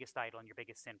found your biggest idol and your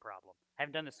biggest sin problem. I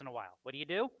haven't done this in a while. What do?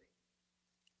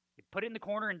 You put it in the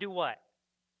corner and do what?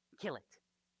 Kill it.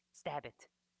 Stab it.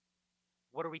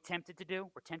 What are we tempted to do?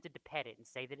 We're tempted to pet it and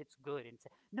say that it's good and say,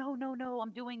 no,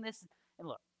 I'm doing this. And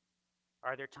look,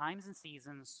 are there times and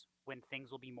seasons when things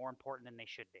will be more important than they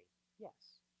should be?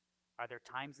 Yes. Are there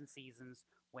times and seasons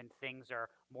when things are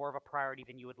more of a priority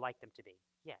than you would like them to be?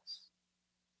 Yes.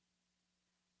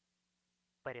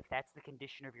 But if that's the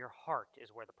condition of your heart is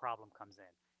where the problem comes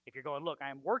in. If you're going, look,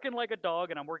 I'm working like a dog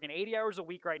and I'm working 80 hours a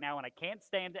week right now and I can't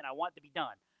stand it and I want it to be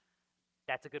done,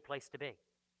 that's a good place to be.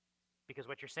 Because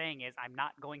what you're saying is, I'm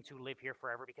not going to live here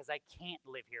forever because I can't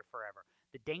live here forever.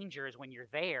 The danger is when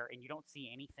you're there and you don't see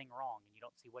anything wrong and you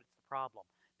don't see what's the problem.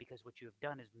 Because what you have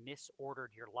done is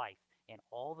misordered your life. And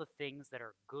all the things that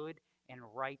are good and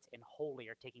right and holy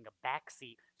are taking a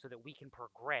backseat so that we can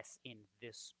progress in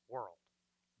this world.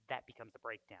 That becomes the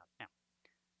breakdown. Now,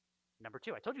 number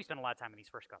 2, I told you we spent a lot of time in these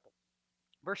first couple.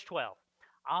 Verse 12,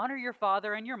 honor your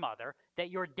father and your mother, that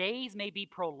your days may be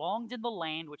prolonged in the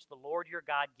land which the Lord your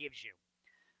God gives you.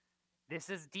 This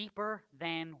is deeper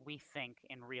than we think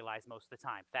and realize most of the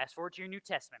time. Fast forward to your New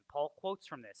Testament. Paul quotes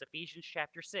from this, Ephesians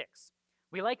chapter 6.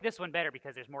 We like this one better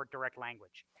because there's more direct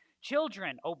language.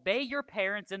 Children, obey your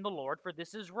parents in the Lord, for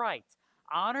this is right.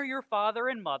 Honor your father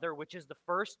and mother, which is the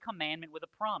first commandment with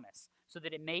a promise, so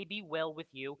that it may be well with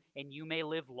you and you may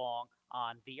live long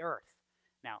on the earth.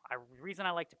 Now, the reason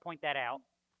I like to point that out,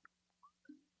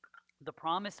 the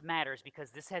promise matters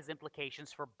because this has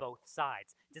implications for both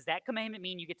sides. Does that commandment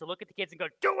mean you get to look at the kids and go,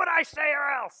 do what I say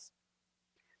or else?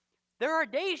 There are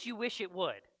days you wish it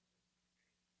would.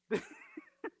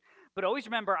 But always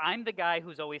remember, I'm the guy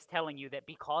who's always telling you that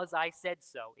because I said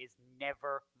so is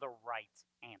never the right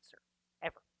answer.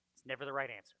 Ever. It's never the right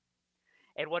answer.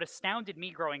 And what astounded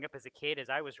me growing up as a kid is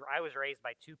I was raised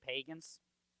by 2 pagans.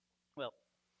 Well,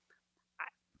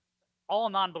 all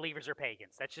non-believers are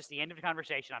pagans. That's just the end of the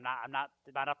conversation. I'm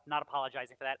not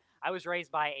apologizing for that. I was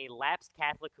raised by a lapsed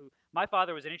Catholic who, my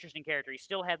father was an interesting character. He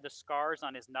still had the scars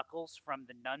on his knuckles from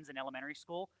the nuns in elementary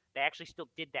school. They actually still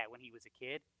did that when he was a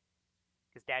kid.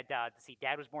 because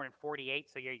Dad was born in '48,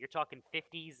 so you're talking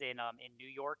 '50s in New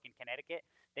York and Connecticut.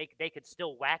 They could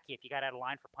still whack you if you got out of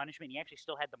line for punishment. He actually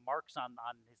still had the marks on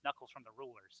his knuckles from the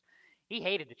rulers. He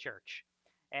hated the church.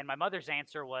 And my mother's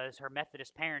answer was her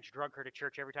Methodist parents drug her to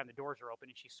church every time the doors were open,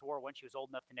 and she swore once she was old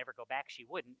enough to never go back, she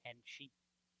wouldn't, and she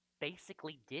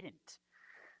basically didn't.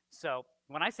 So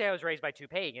when I say I was raised by two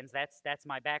pagans, that's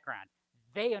my background.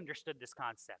 They understood this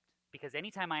concept because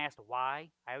anytime I asked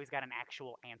why, I always got an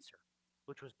actual answer,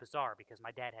 which was bizarre because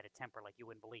my dad had a temper like you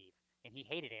wouldn't believe, and he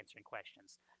hated answering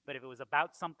questions. But if it was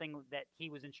about something that he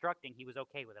was instructing, he was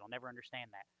okay with it. I'll never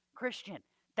understand that. Christian,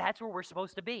 that's where we're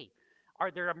supposed to be. Are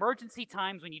there emergency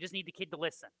times when you just need the kid to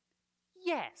listen?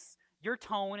 Yes. Your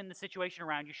tone and the situation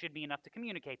around you should be enough to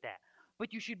communicate that.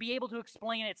 But you should be able to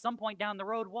explain at some point down the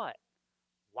road what?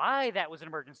 Why that was an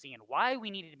emergency and why we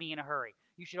needed to be in a hurry.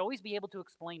 You should always be able to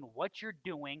explain what you're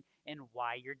doing and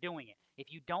why you're doing it.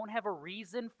 If you don't have a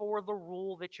reason for the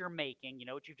rule that you're making, you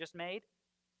know what you've just made?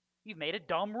 You've made a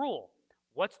dumb rule.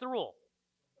 What's the rule?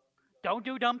 Don't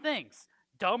do dumb things.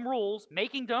 Dumb rules,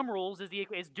 making dumb rules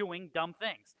is doing dumb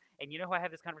things. And you know who I have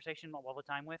this conversation all the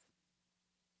time with?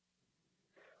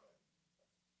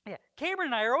 Yeah, Cameron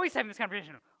and I are always having this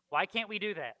conversation. Why can't we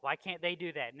do that? Why can't they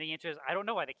do that? And the answer is, I don't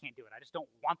know why they can't do it. I just don't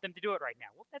want them to do it right now.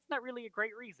 Well, that's not really a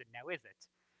great reason now, is it?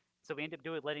 So we end up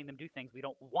letting them do things we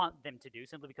don't want them to do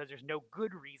simply because there's no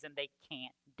good reason they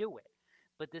can't do it.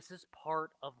 But this is part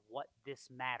of what this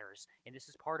matters, and this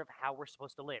is part of how we're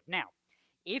supposed to live. Now,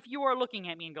 if you are looking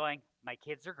at me and going, my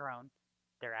kids are grown,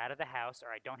 they're out of the house,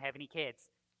 or I don't have any kids,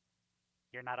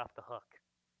 you're not off the hook.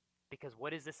 Because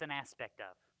what is this an aspect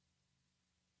of?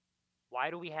 Why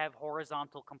do we have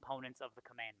horizontal components of the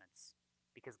commandments?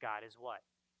 Because God is what?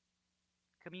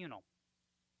 Communal.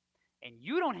 And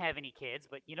you don't have any kids,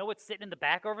 but you know what's sitting in the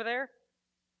back over there?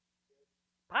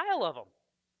 Pile of them.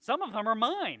 Some of them are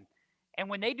mine. And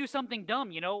when they do something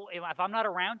dumb, you know, if I'm not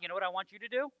around, you know what I want you to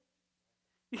do?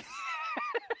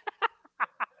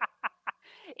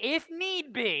 If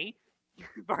need be,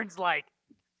 Vern's like,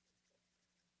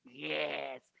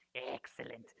 yes,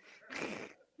 excellent.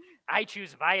 I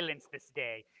choose violence this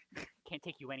day. Can't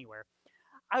take you anywhere.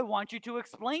 I want you to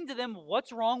explain to them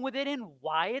what's wrong with it and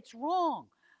why it's wrong.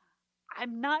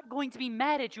 I'm not going to be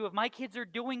mad at you if my kids are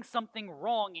doing something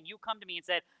wrong and you come to me and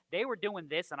said, they were doing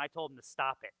this and I told them to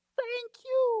stop it. Thank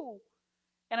you.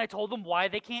 And I told them why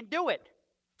they can't do it.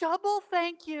 Double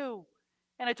thank you.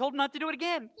 And I told them not to do it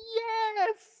again.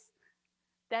 Yes.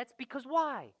 That's because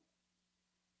why?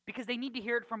 Because they need to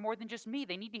hear it from more than just me.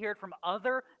 They need to hear it from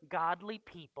other godly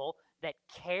people that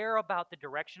care about the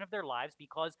direction of their lives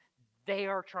because they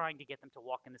are trying to get them to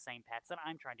walk in the same paths that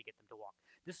I'm trying to get them to walk.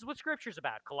 This is what Scripture's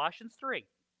about. Colossians 3.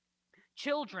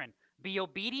 Children, be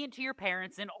obedient to your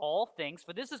parents in all things,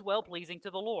 for this is well-pleasing to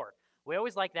the Lord. We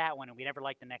always like that one, and we never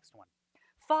like the next one.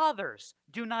 Fathers,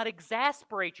 do not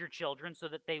exasperate your children so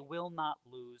that they will not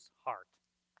lose heart.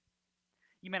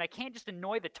 You mean I can't just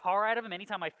annoy the tar out of them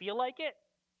anytime I feel like it?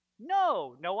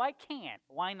 No, I can't.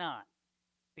 Why not?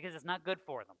 Because it's not good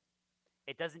for them.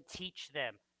 It doesn't teach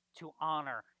them to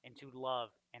honor and to love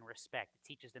and respect. It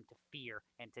teaches them to fear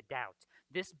and to doubt.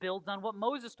 This builds on what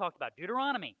Moses talked about.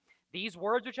 Deuteronomy. These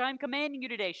words which I am commanding you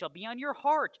today shall be on your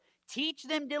heart. Teach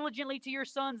them diligently to your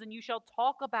sons, and you shall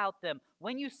talk about them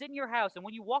when you sit in your house, and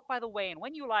when you walk by the way, and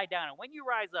when you lie down, and when you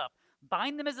rise up.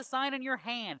 Bind them as a sign on your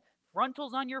hand,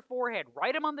 frontals on your forehead.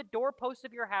 Write them on the doorposts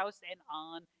of your house and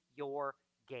on your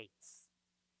gates.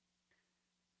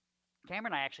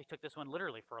 Cameron and I actually took this one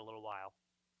literally for a little while.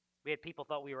 We had people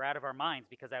thought we were out of our minds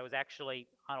because I was actually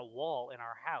on a wall in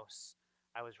our house.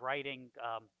 I was writing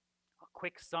a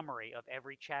quick summary of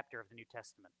every chapter of the New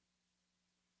Testament.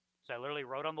 So I literally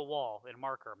wrote on the wall in a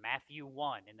marker, Matthew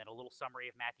 1, and then a little summary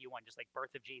of Matthew 1, just like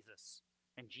birth of Jesus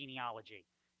and genealogy,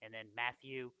 and then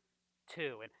Matthew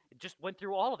 2. And it just went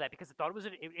through all of that because I thought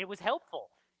it was helpful.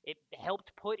 It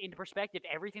helped put into perspective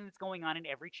everything that's going on in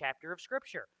every chapter of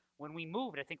Scripture. When we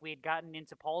moved, I think we had gotten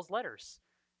into Paul's letters,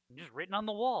 just written on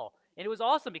the wall. And it was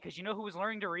awesome because you know who was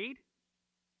learning to read?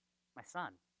 My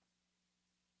son.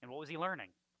 And what was he learning?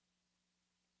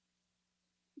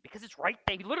 Because it's right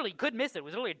there. He literally couldn't miss it. It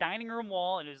was literally a dining room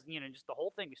wall, and it was, just the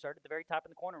whole thing. We started at the very top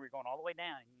in the corner. We were going all the way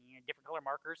down. And, different color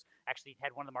markers. Actually,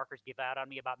 had one of the markers give out on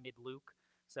me about mid-Luke.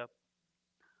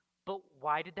 But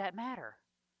why did that matter?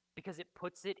 Because it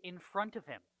puts it in front of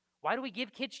him. Why do we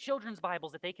give kids children's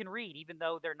Bibles that they can read even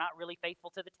though they're not really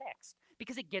faithful to the text?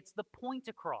 Because it gets the point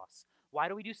across. Why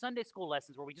do we do Sunday school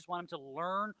lessons where we just want them to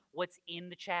learn what's in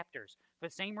the chapters? For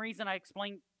the same reason I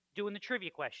explained doing the trivia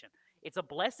question. It's a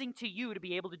blessing to you to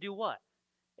be able to do what?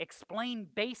 Explain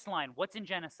baseline. What's in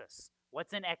Genesis?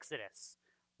 What's in Exodus?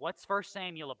 What's 1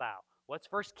 Samuel about? What's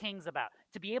First Kings about?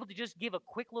 To be able to just give a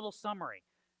quick little summary.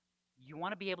 You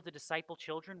want to be able to disciple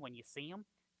children when you see them?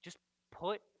 Just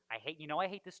put, I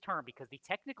hate this term because the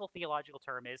technical theological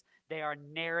term is they are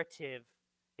narrative.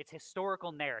 It's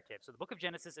historical narrative. So the book of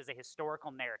Genesis is a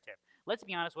historical narrative. Let's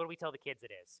be honest, what do we tell the kids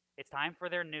it is? It's time for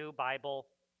their new Bible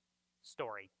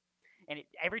story. And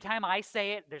every time I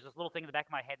say it, there's this little thing in the back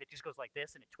of my head that just goes like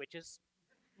this and it twitches.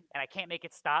 And I can't make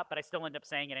it stop, but I still end up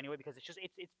saying it anyway because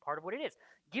it's part of what it is.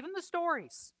 Give them the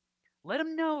stories. Let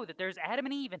them know that there's Adam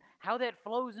and Eve and how that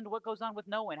flows into what goes on with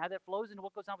Noah and how that flows into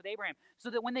what goes on with Abraham, so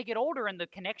that when they get older and the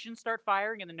connections start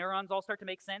firing and the neurons all start to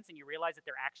make sense and you realize that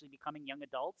they're actually becoming young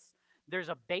adults, there's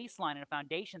a baseline and a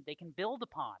foundation they can build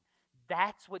upon.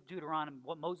 That's what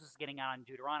Moses is getting at in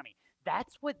Deuteronomy.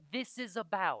 That's what this is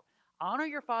about. Honor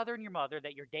your father and your mother,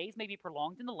 that your days may be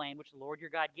prolonged in the land which the Lord your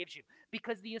God gives you.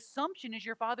 Because the assumption is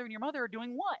your father and your mother are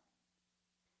doing what?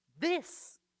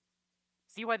 This.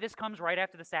 See why this comes right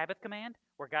after the Sabbath command?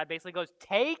 Where God basically goes,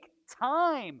 take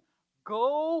time.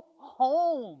 Go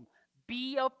home.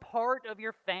 Be a part of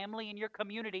your family and your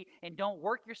community, and don't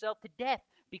work yourself to death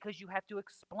because you have to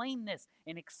explain this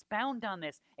and expound on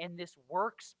this, and this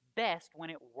works best when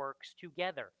it works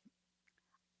together.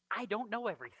 I don't know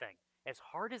everything, as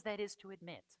hard as that is to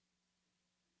admit.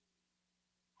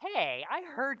 Hey, I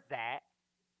heard that.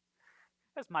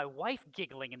 That's my wife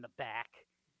giggling in the back.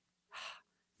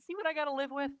 See what I got to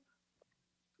live with?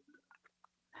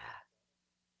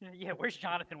 Yeah, where's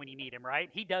Jonathan when you need him, right?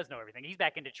 He does know everything. He's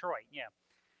back in Detroit, yeah.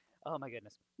 Oh, my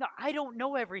goodness. No, I don't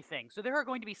know everything. So there are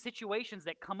going to be situations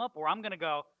that come up where I'm going to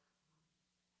go,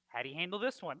 how do you handle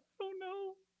this one? Oh,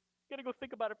 no. Got to go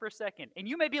think about it for a second. And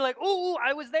you may be like, oh,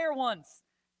 I was there once.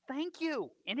 Thank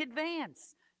you in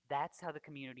advance. That's how the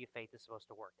community of faith is supposed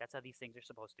to work. That's how these things are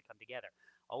supposed to come together.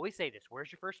 Always say this.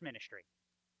 Where's your first ministry?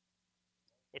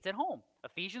 It's at home.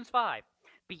 Ephesians 5.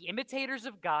 Be imitators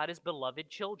of God as beloved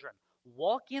children.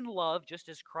 Walk in love just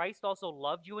as Christ also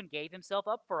loved you and gave himself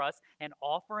up for us, an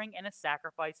offering and a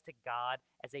sacrifice to God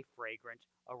as a fragrant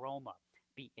aroma.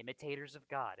 Be imitators of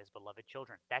God as beloved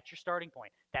children. That's your starting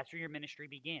point. That's where your ministry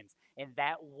begins. And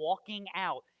that walking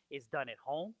out is done at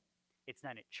home. It's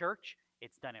done at church.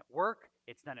 It's done at work.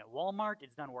 It's done at Walmart.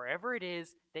 It's done wherever it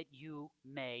is that you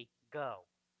may go.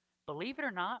 Believe it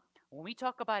or not, when we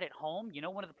talk about at home, you know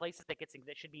one of the places that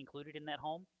should be included in that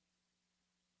home?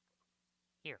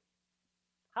 Here.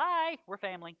 Hi, we're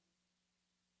family.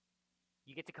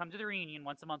 You get to come to the reunion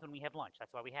once a month when we have lunch.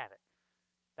 That's why we have it.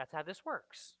 That's how this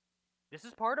works. This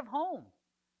is part of home.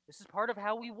 This is part of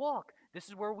how we walk. This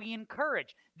is where we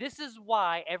encourage. This is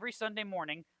why every Sunday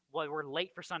morning, we're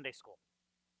late for Sunday school.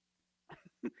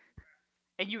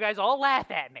 And you guys all laugh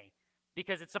at me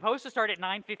because it's supposed to start at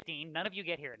 9:15. None of you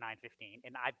get here at 9:15,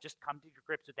 and I've just come to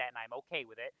grips with that, and I'm okay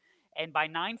with it. And by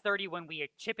 9:30, when we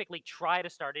typically try to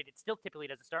start it, it still typically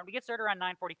doesn't start. We get started around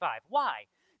 9:45. Why?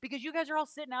 Because you guys are all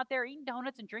sitting out there eating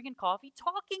donuts and drinking coffee,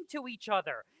 talking to each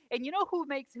other. And you know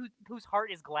whose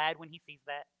heart is glad when he sees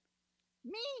that?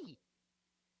 Me.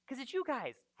 Because it's you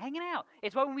guys hanging out.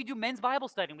 It's why when we do men's Bible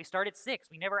study and we start at 6,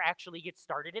 we never actually get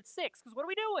started at 6. Because what are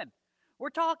we doing? We're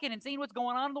talking and seeing what's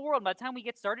going on in the world. By the time we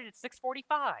get started, it's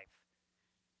 6:45.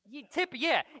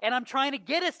 Yeah. And I'm trying to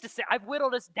get us to I've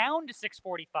whittled us down to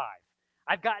 6:45.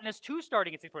 I've gotten us to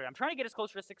starting at 6:40. I'm trying to get us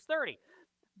closer to 6:30.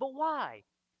 But why?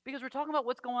 Because we're talking about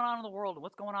what's going on in the world and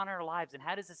what's going on in our lives and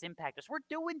how does this impact us. We're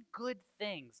doing good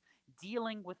things,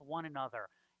 dealing with one another,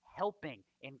 helping,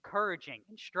 encouraging,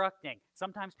 instructing,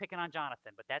 sometimes picking on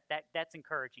Jonathan, but that's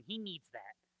encouraging. He needs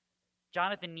that.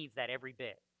 Jonathan needs that every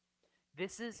bit.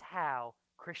 This is how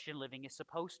Christian living is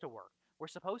supposed to work. We're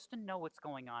supposed to know what's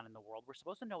going on in the world. We're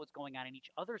supposed to know what's going on in each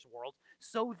other's worlds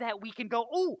so that we can go,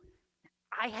 oh,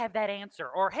 I have that answer.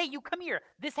 Or, hey, you come here.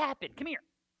 This happened. Come here.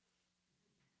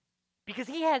 Because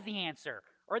he has the answer.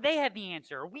 Or they have the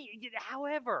answer.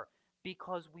 However,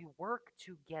 because we work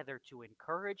together to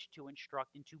encourage, to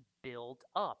instruct, and to build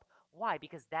up. Why?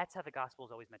 Because that's how the gospel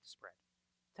is always meant to spread.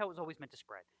 That's how it was always meant to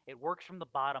spread. It works from the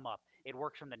bottom up. It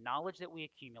works from the knowledge that we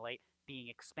accumulate, being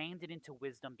expanded into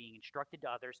wisdom, being instructed to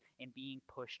others, and being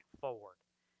pushed forward.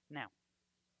 Now,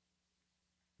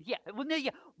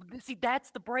 see,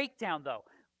 that's the breakdown, though.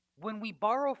 When we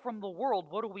borrow from the world,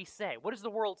 what do we say? What does the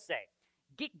world say?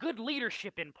 Get good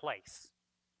leadership in place.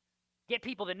 Get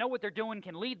people that know what they're doing,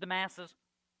 can lead the masses.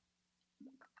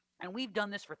 And we've done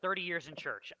this for 30 years in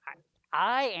church. All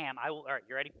right,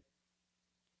 you ready?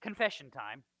 Confession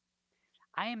time.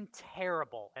 I am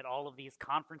terrible at all of these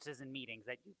conferences and meetings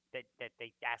that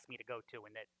they ask me to go to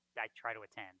and that I try to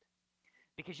attend.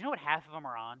 Because you know what half of them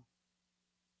are on?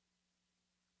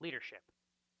 Leadership.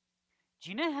 Do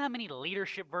you know how many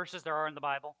leadership verses there are in the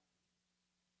Bible?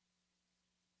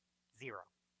 Zero.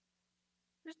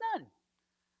 There's none.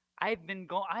 I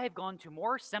have gone to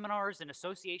more seminars and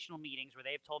associational meetings where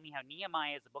they have told me how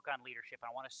Nehemiah is a book on leadership, and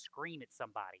I want to scream at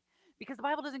somebody. Because the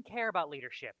Bible doesn't care about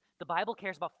leadership. The Bible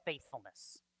cares about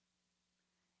faithfulness.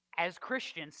 As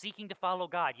Christians seeking to follow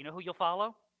God, you know who you'll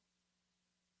follow?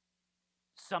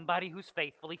 Somebody who's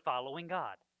faithfully following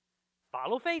God.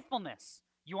 Follow faithfulness.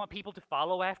 You want people to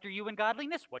follow after you in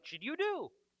godliness? What should you do?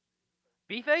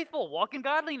 Be faithful, walk in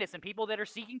godliness, and people that are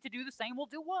seeking to do the same will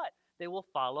do what? They will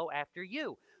follow after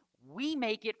you. We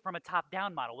make it from a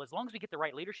top-down model. As long as we get the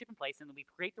right leadership in place, and then we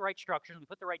create the right structures, and we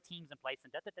put the right teams in place,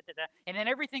 and and then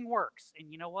everything works.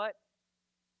 And you know what?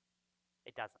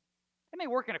 It doesn't. It may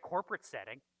work in a corporate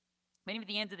setting. But even at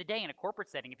the end of the day, in a corporate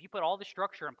setting, if you put all the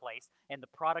structure in place and the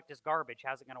product is garbage,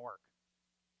 how's it going to work?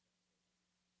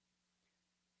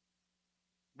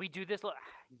 We do this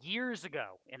years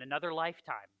ago in another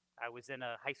lifetime. I was in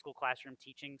a high school classroom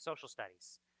teaching social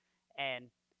studies. And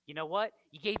you know what?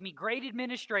 You gave me great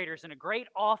administrators and a great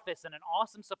office and an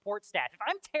awesome support staff. If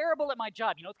I'm terrible at my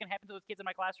job, you know what's going to happen to those kids in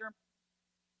my classroom?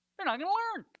 They're not going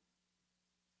to learn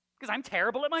because I'm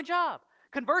terrible at my job.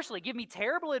 Conversely, give me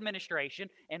terrible administration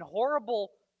and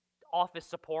horrible office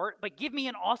support, but give me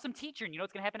an awesome teacher, and you know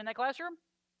what's going to happen in that classroom?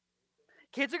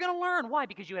 Kids are going to learn. Why?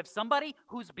 Because you have somebody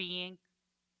who's being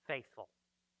faithful.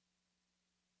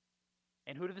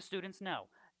 And who do the students know?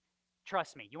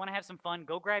 Trust me, you want to have some fun,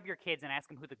 go grab your kids and ask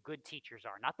them who the good teachers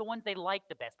are. Not the ones they like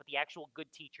the best, but the actual good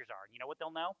teachers are. And you know what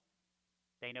they'll know?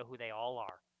 They know who they all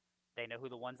are. They know who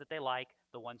the ones that they like,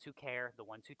 the ones who care, the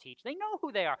ones who teach. They know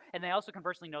who they are. And they also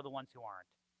conversely know the ones who aren't.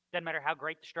 Doesn't matter how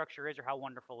great the structure is or how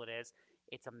wonderful it is.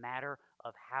 It's a matter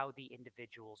of how the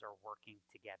individuals are working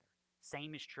together.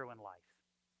 Same is true in life.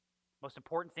 Most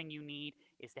important thing you need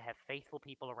is to have faithful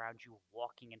people around you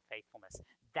walking in faithfulness.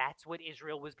 That's what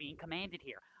Israel was being commanded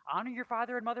here. Honor your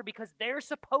father and mother because they're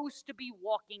supposed to be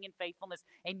walking in faithfulness,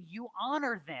 and you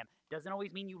honor them. Doesn't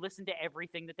always mean you listen to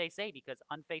everything that they say, because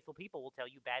unfaithful people will tell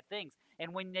you bad things.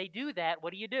 And when they do that,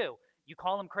 what do? You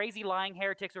call them crazy, lying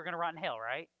heretics who are going to rot in hell,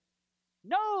 right?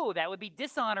 No, that would be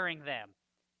dishonoring them.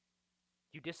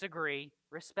 You disagree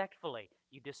respectfully.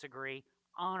 You disagree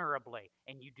honorably.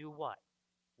 And you do what?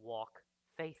 Walk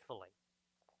faithfully.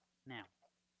 Now,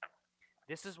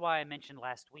 this is why I mentioned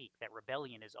last week that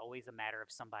rebellion is always a matter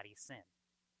of somebody's sin.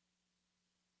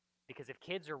 Because if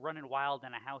kids are running wild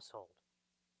in a household,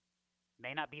 it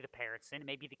may not be the parents' sin, it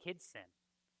may be the kids' sin.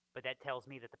 But that tells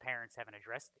me that the parents haven't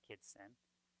addressed the kids' sin.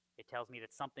 It tells me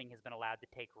that something has been allowed to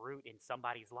take root in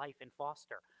somebody's life and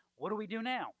foster. What do we do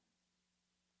now?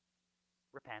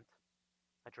 Repent,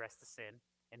 address the sin,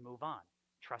 and move on,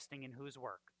 trusting in whose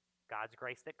work? God's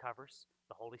grace that covers,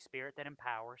 the Holy Spirit that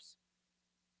empowers,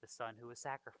 the Son who was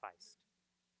sacrificed.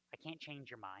 I can't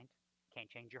change your mind, can't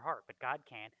change your heart, but God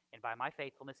can, and by my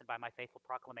faithfulness and by my faithful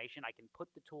proclamation, I can put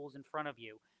the tools in front of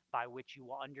you by which you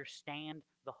will understand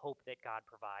the hope that God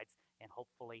provides and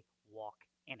hopefully walk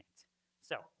in it.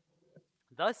 So,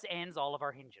 thus ends all of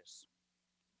our hinges.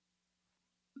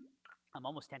 I'm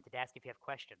almost tempted to ask if you have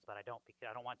questions, but I don't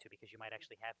want to, because you might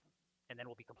actually have them, and then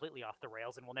we'll be completely off the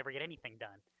rails and we'll never get anything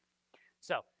done.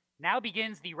 So, now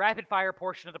begins the rapid-fire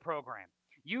portion of the program.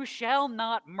 You shall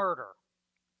not murder.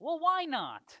 Well, why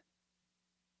not?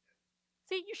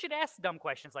 See, you should ask dumb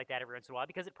questions like that every once in a while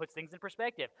because it puts things in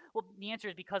perspective. Well, the answer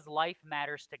is because life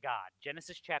matters to God.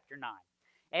 Genesis chapter 9.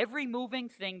 Every moving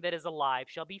thing that is alive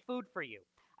shall be food for you.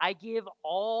 I give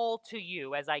all to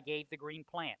you as I gave the green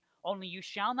plant. Only you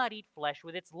shall not eat flesh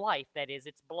with its life, that is,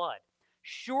 its blood.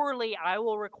 Surely I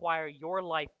will require your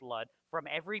lifeblood. From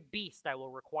every beast I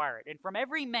will require it. And from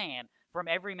every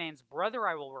man's brother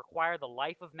I will require the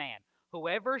life of man.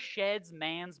 Whoever sheds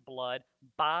man's blood,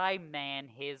 by man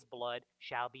his blood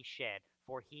shall be shed,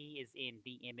 for he is in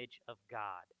the image of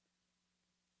God.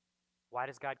 Why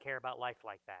does God care about life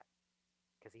like that?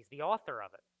 Because he's the author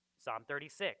of it. Psalm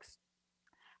 36.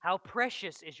 How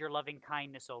precious is your loving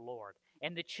kindness, O Lord,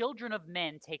 and the children of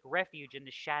men take refuge in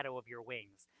the shadow of your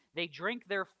wings. They drink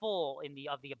their full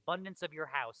of the abundance of your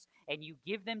house, and you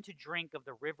give them to drink of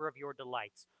the river of your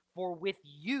delights. For with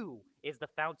you is the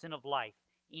fountain of life.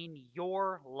 In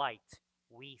your light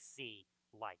we see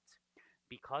light.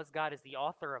 Because God is the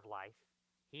author of life,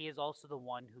 he is also the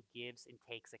one who gives and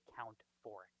takes account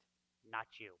for it, not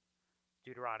you.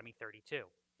 Deuteronomy 32.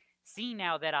 See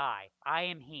now that I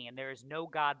am he, and there is no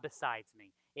God besides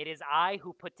me. It is I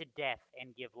who put to death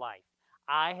and give life.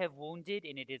 I have wounded,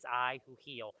 and it is I who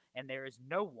heal, and there is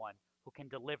no one who can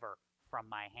deliver from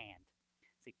my hand.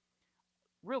 See,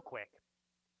 real quick,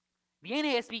 the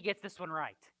NASB gets this one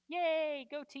right. Yay,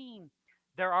 go team.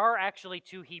 There are actually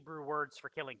two Hebrew words for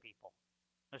killing people.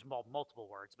 There's multiple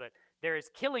words, but there is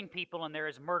killing people and there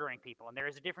is murdering people, and there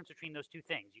is a difference between those two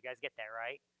things. You guys get that,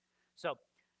 right? So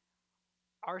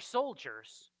our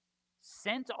soldiers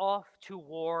sent off to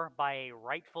war by a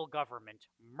rightful government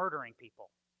murdering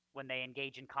people when they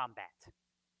engage in combat.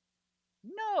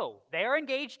 No, they are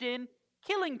engaged in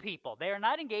killing people. They are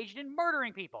not engaged in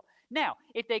murdering people. Now,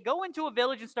 if they go into a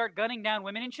village and start gunning down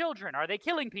women and children, are they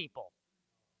killing people?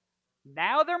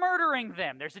 Now they're murdering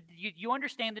them. You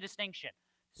understand the distinction.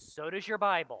 So does your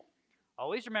Bible.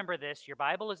 Always remember this. Your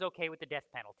Bible is okay with the death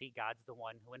penalty. God's the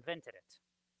one who invented it.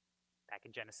 Back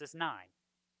in Genesis 9.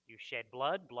 You shed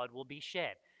blood, blood will be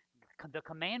shed. The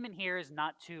commandment here is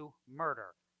not to murder.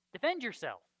 Defend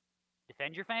yourself.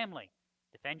 Defend your family.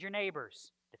 Defend your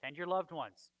neighbors. Defend your loved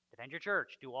ones. Defend your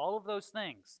church. Do all of those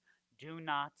things. Do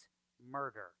not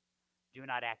murder. Do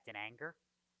not act in anger.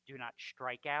 Do not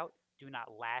strike out. Do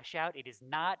not lash out. It is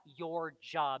not your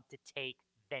job to take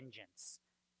vengeance.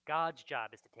 God's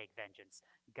job is to take vengeance.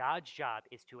 God's job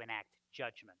is to enact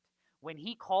judgment. When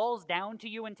he calls down to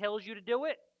you and tells you to do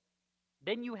it,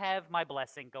 then you have my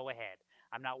blessing. Go ahead.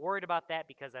 I'm not worried about that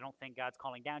because I don't think God's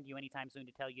calling down to you anytime soon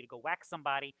to tell you to go whack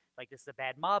somebody like this is a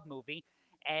bad mob movie.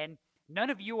 And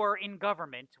none of you are in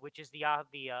government, which is the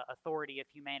authority of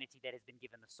humanity that has been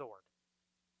given the sword.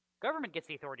 Government gets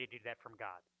the authority to do that from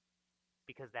God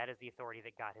because that is the authority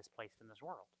that God has placed in this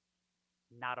world,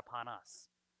 not upon us.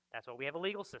 That's why we have a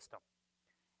legal system.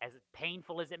 As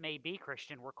painful as it may be,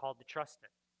 Christian, we're called to trust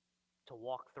it, to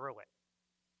walk through it,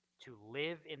 to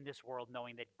live in this world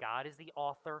knowing that God is the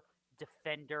author,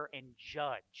 defender, and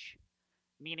judge.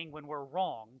 Meaning when we're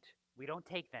wronged, we don't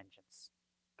take vengeance.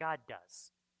 God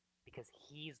does, because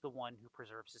he's the one who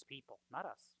preserves his people, not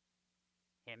us.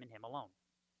 Him and him alone.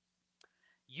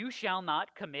 You shall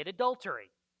not commit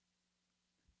adultery.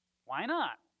 Why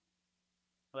not?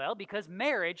 Well, because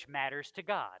marriage matters to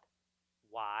God.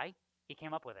 Why? He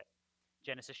came up with it.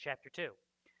 Genesis chapter 2.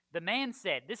 The man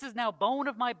said, "This is now bone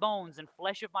of my bones and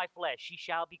flesh of my flesh. She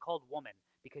shall be called woman,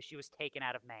 because she was taken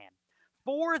out of man.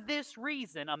 For this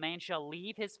reason, a man shall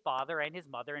leave his father and his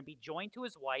mother and be joined to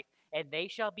his wife, and they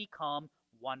shall become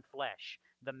one flesh.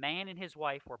 The man and his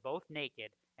wife were both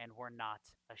naked and were not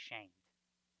ashamed."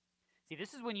 See,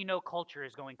 this is when you know culture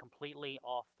is going completely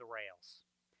off the rails.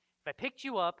 If I picked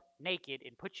you up naked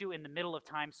and put you in the middle of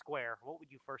Times Square, what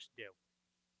would you first do?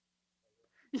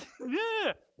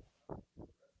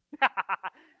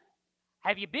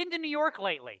 Have you been to New York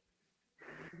lately?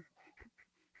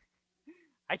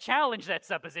 I challenge that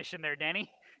supposition there,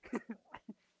 Denny.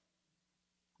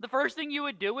 The first thing you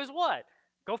would do is what?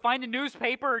 Go find a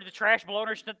newspaper or the trash blown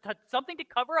or something to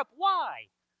cover up. Why?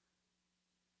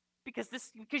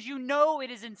 Because you know it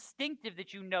is instinctive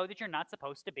that you know that you're not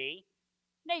supposed to be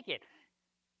naked.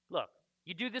 Look,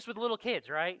 you do this with little kids,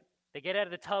 right? They get out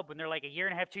of the tub when they're like a year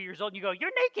and a half, 2 years old, and you go,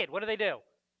 "You're naked." What do?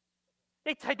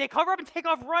 They cover up and take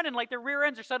off running like their rear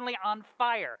ends are suddenly on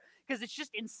fire. Because it's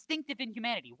just instinctive in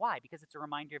humanity. Why? Because it's a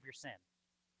reminder of your sin.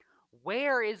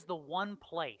 Where is the one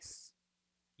place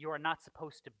you are not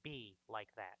supposed to be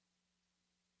like that?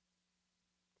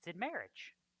 It's in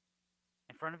marriage.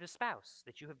 In front of his spouse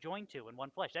that you have joined to in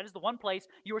one flesh. That is the one place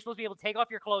you are supposed to be able to take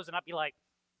off your clothes and not be like,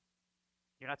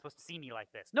 "You're not supposed to see me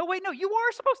like this." No, wait, no, you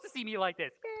are supposed to see me like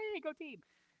this. Yay, go team.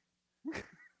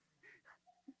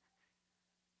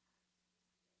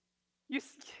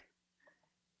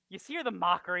 You see the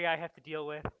mockery I have to deal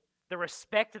with? The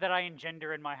respect that I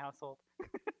engender in my household?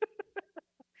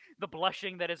 The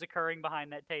blushing that is occurring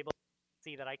behind that table?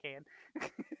 See that I can.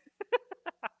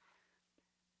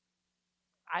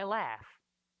 I laugh,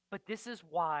 but this is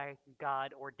why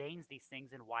God ordains these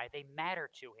things and why they matter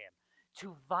to him.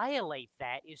 To violate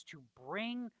that is to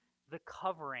bring the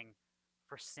covering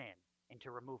for sin and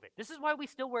to remove it. This is why we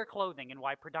still wear clothing and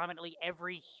why predominantly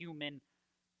every human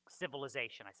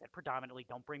civilization, I said predominantly,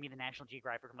 don't bring me the National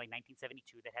Geographic from like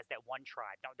 1972 that has that one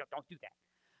tribe. Don't do that.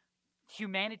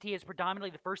 Humanity is predominantly,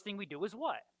 the first thing we do is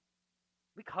what?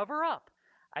 We cover up.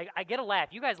 I get a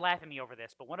laugh. You guys laugh at me over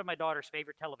this, but one of my daughter's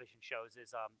favorite television shows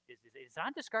is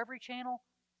on Discovery Channel.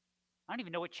 I don't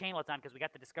even know what channel it's on because we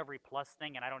got the Discovery Plus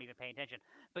thing and I don't even pay attention.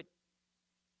 But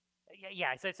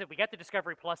yeah, I said we got the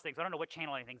Discovery Plus thing, so I don't know what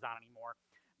channel anything's on anymore.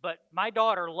 But my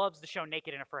daughter loves the show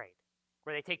Naked and Afraid,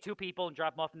 where they take two people and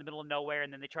drop them off in the middle of nowhere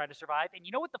and then they try to survive. And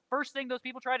you know what the first thing those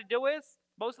people try to do is,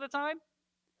 most of the time?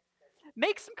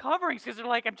 Make some coverings, because they're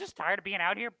like, "I'm just tired of being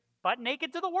out here butt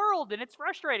naked to the world, and it's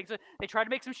frustrating." So they try to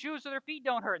make some shoes so their feet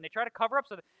don't hurt, and they try to cover up.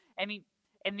 And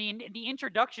the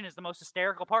introduction is the most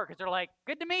hysterical part, because they're like,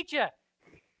 "Good to meet you.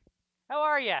 How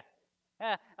are you?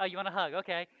 Oh, you want a hug?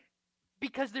 Okay."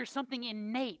 Because there's something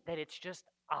innate that it's just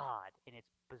odd, and it's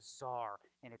bizarre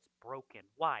and it's broken.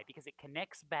 Why? Because it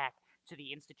connects back to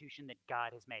the institution that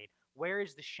God has made. Where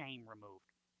is the shame removed?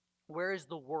 Where is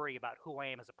the worry about who I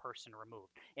am as a person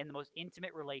removed? In the most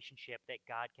intimate relationship that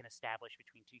God can establish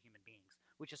between two human beings,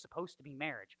 which is supposed to be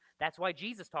marriage. That's why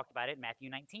Jesus talked about it in Matthew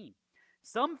 19.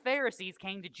 Some Pharisees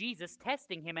came to Jesus,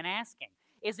 testing him and asking,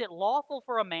 "Is it lawful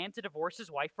for a man to divorce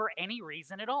his wife for any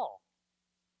reason at all?"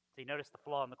 So you notice the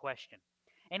flaw in the question.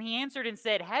 And he answered and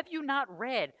said, "Have you not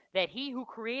read that he who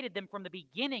created them from the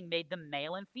beginning made them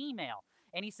male and female?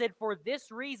 And he said, for this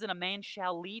reason a man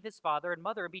shall leave his father and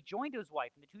mother and be joined to his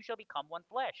wife, and the two shall become one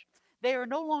flesh. They are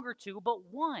no longer two, but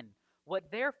one.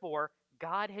 What therefore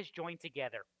God has joined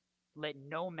together, let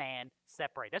no man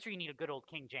separate." That's where you need a good old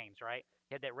King James, right?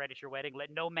 You had that read at your wedding.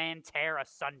 Let no man tear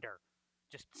asunder.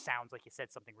 Just sounds like you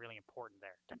said something really important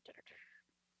there. Dun, dun, dun, dun.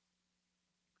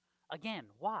 Again,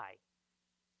 why?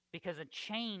 Because a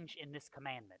change in this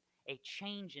commandment, a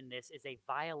change in this is a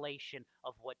violation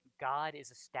of what God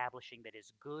is establishing that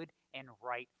is good and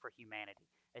right for humanity.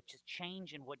 It's a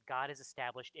change in what God has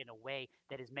established in a way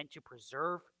that is meant to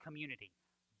preserve community,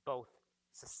 both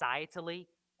societally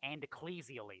and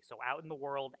ecclesially, so out in the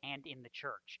world and in the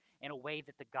church, in a way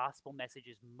that the gospel message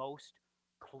is most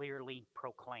clearly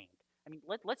proclaimed. I mean,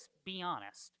 let's be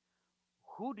honest.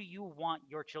 Who do you want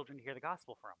your children to hear the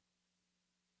gospel from?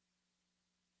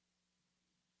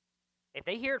 If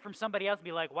they hear it from somebody else and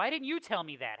be like, "Why didn't you tell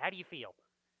me that?" How do you feel?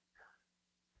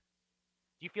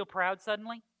 Do you feel proud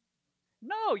suddenly?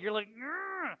 No, you're like,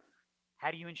 "Ugh."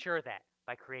 How do you ensure that?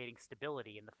 By creating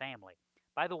stability in the family.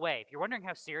 By the way, if you're wondering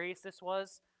how serious this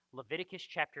was, Leviticus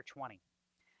chapter 20.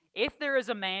 If there is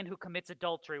a man who commits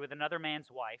adultery with another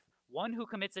man's wife, one who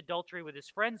commits adultery with his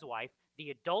friend's wife,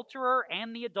 the adulterer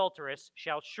and the adulteress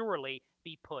shall surely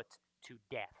be put to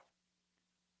death.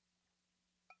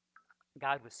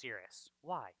 God was serious.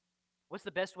 Why? What's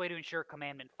the best way to ensure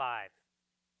Commandment 5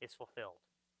 is fulfilled?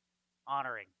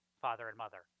 Honoring father and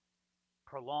mother,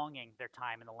 prolonging their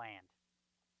time in the land.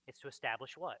 It's to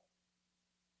establish what?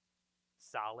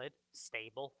 Solid,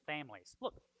 stable families.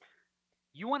 Look,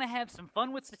 you want to have some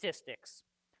fun with statistics,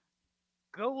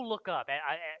 go look up.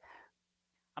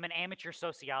 I'm an amateur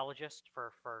sociologist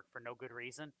for no good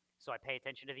reason, so I pay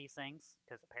attention to these things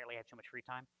because apparently I have too much free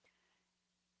time.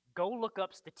 Go look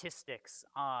up statistics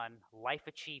on life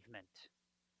achievement,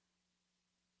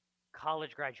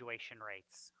 college graduation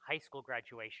rates, high school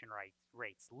graduation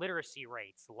rates, literacy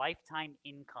rates, lifetime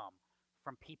income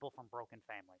from people from broken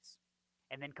families.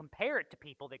 And then compare it to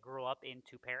people that grew up in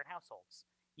two-parent households.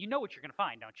 You know what you're going to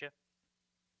find, don't you?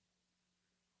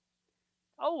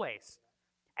 Always.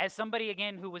 As somebody,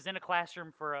 again, who was in a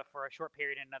classroom for a short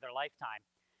period in another lifetime,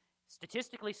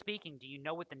 statistically speaking, do you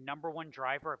know what the number one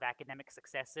driver of academic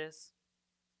success is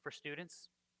for students?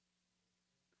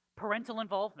 Parental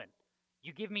involvement.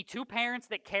 You give me two parents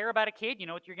that care about a kid, you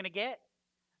know what you're going to get?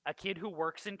 A kid who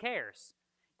works and cares.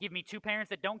 Give me two parents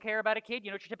that don't care about a kid,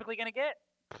 you know what you're typically going to get?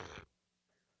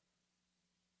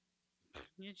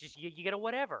 You get a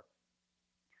whatever.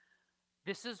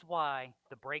 This is why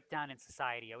the breakdown in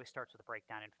society always starts with a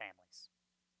breakdown in families.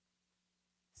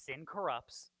 Sin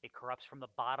corrupts. It corrupts from the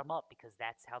bottom up because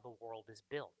that's how the world is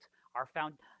built.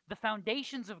 The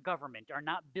foundations of government are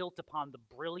not built upon the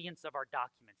brilliance of our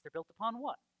documents. They're built upon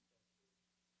what?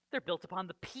 They're built upon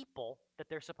the people that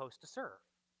they're supposed to serve.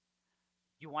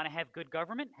 You want to have good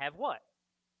government? Have what?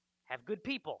 Have good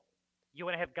people. You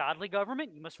want to have godly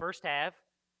government? You must first have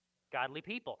godly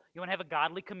people. You want to have a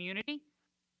godly community?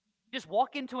 Just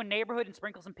walk into a neighborhood and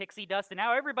sprinkle some pixie dust and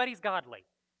now everybody's godly.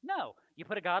 No, you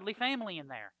put a godly family in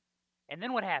there. And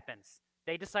then what happens?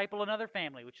 They disciple another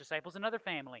family, which disciples another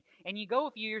family. And you go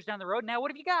a few years down the road, now what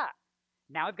have you got?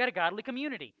 Now I've got a godly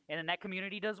community. And then that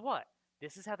community does what?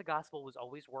 This is how the gospel was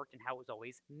always worked and how it was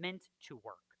always meant to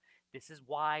work. This is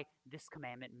why this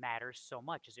commandment matters so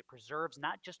much, as it preserves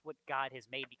not just what God has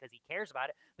made because he cares about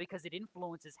it, because it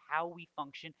influences how we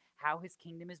function, how his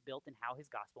kingdom is built, and how his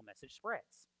gospel message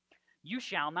spreads. You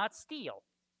shall not steal.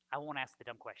 I won't ask the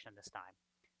dumb question this time.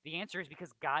 The answer is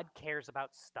because God cares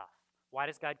about stuff. Why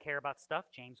does God care about stuff?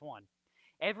 James 1.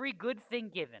 Every good thing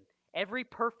given, every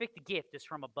perfect gift is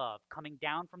from above, coming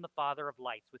down from the Father of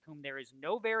lights, with whom there is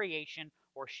no variation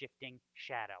or shifting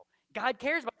shadow. God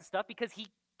cares about the stuff because he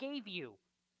gave you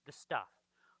the stuff.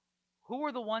 Who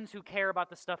are the ones who care about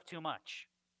the stuff too much?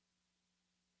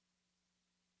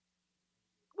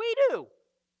 We do.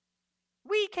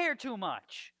 We care too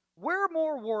much. We're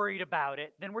more worried about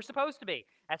it than we're supposed to be.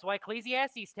 That's why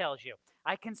Ecclesiastes tells you,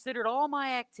 I considered all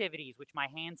my activities which my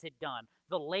hands had done,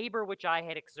 the labor which I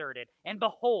had exerted, and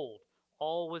behold,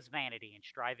 all was vanity and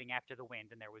striving after the wind,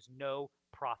 and there was no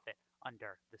profit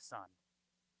under the sun.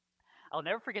 I'll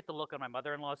never forget the look on my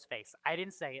mother-in-law's face. I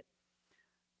didn't say it.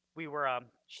 We were,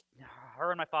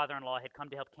 her and my father-in-law had come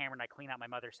to help Cameron and I clean out my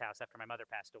mother's house after my mother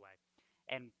passed away,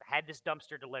 and had this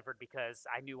dumpster delivered because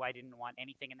I knew I didn't want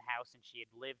anything in the house, and she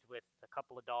had lived with a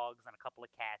couple of dogs and a couple of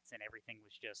cats, and everything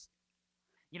was just,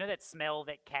 you know, that smell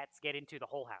that cats get into the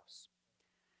whole house.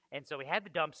 And so we had the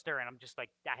dumpster, and I'm just like,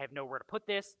 I have nowhere to put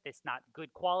this. It's not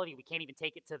good quality. We can't even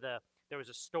take it to there was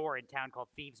a store in town called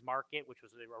Thieves Market, which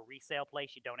was a resale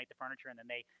place. You donate the furniture, and then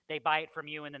they buy it from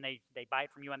you, and then they buy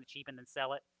it from you on the cheap and then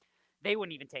sell it. They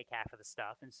wouldn't even take half of the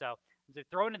stuff. And so they're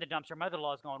throwing it in the dumpster.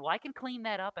 Mother-in-law's going, well, I can clean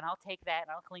that up, and I'll take that,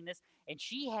 and I'll clean this. And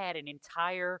she had an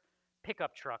entire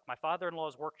pickup truck. My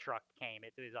father-in-law's work truck came.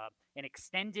 It was an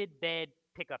extended bed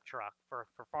pickup truck for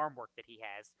farm work that he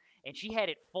has. And she had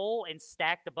it full and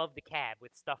stacked above the cab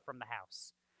with stuff from the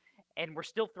house. And we're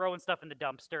still throwing stuff in the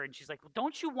dumpster. And she's like, well,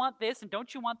 don't you want this? And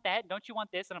don't you want that? And don't you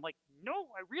want this? And I'm like, no,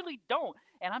 I really don't.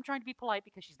 And I'm trying to be polite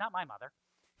because she's not my mother.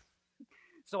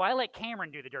 So I let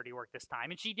Cameron do the dirty work this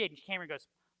time. And she did. And Cameron goes,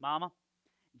 Mama,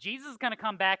 Jesus is going to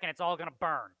come back and it's all going to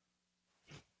burn.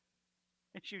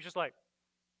 And she was just like,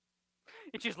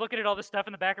 and she's looking at all the stuff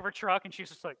in the back of her truck. And she's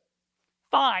just like,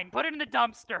 fine, put it in the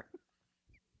dumpster.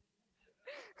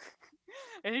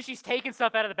 And then she's taking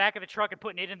stuff out of the back of the truck and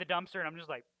putting it in the dumpster. And I'm just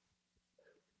like,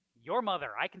 your mother,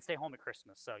 I can stay home at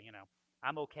Christmas. So, you know,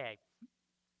 I'm okay.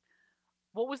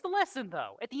 What was the lesson,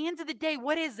 though? At the end of the day,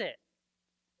 what is it?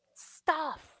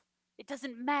 Stuff. It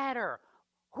doesn't matter.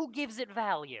 Who gives it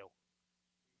value?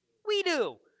 We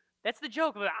do. That's the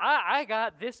joke. I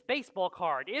got this baseball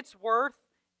card. It's worth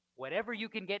whatever you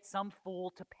can get some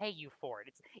fool to pay you for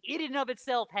it. It in and of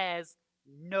itself has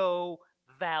no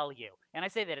value. And I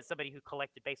say that as somebody who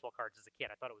collected baseball cards as a kid.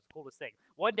 I thought it was the coolest thing.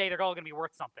 One day they're all going to be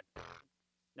worth something.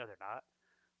 No, they're not.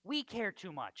 We care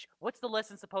too much. What's the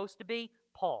lesson supposed to be?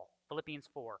 Paul, Philippians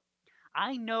 4.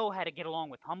 I know how to get along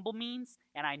with humble means,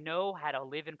 and I know how to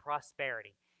live in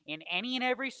prosperity. In any and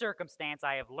every circumstance,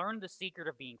 I have learned the secret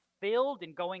of being filled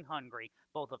and going hungry,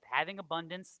 both of having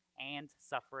abundance and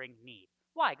suffering need.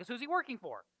 Why? Because who's he working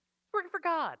for? He's working for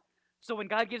God. So when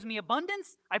God gives me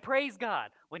abundance, I praise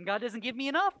God. When God doesn't give me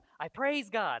enough, I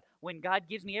praise God. When God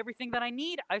gives me everything that I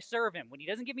need, I serve him. When he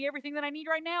doesn't give me everything that I need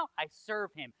right now, I serve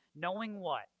him, knowing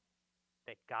what?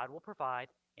 That God will provide,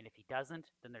 and if he doesn't,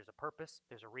 then there's a purpose,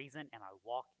 there's a reason, and I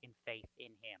walk in faith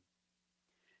in him.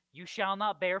 You shall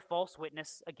not bear false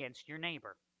witness against your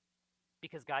neighbor,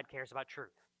 because God cares about truth.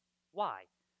 Why?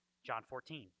 John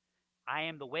 14. I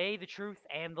am the way, the truth,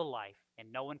 and the life,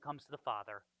 and no one comes to the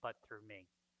Father but through me.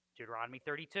 Deuteronomy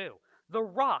 32. The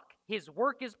rock, his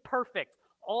work is perfect.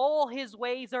 All his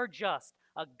ways are just.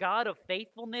 A God of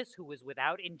faithfulness who is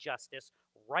without injustice.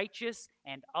 Righteous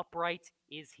and upright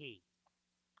is he.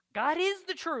 God is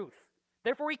the truth.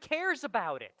 Therefore, he cares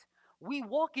about it. We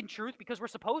walk in truth because we're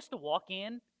supposed to walk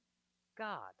in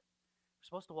God. We're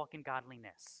supposed to walk in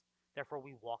godliness. Therefore,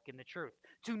 we walk in the truth.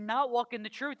 To not walk in the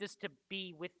truth is to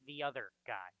be with the other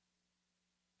guy.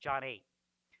 John 8.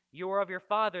 You are of your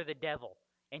father, the devil,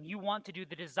 and you want to do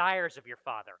the desires of your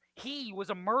father. He was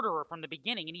a murderer from the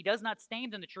beginning, and he does not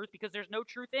stand in the truth because there's no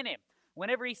truth in him.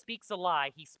 Whenever he speaks a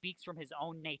lie, he speaks from his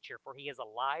own nature, for he is a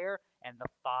liar and the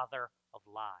father of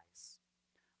lies.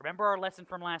 Remember our lesson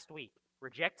from last week.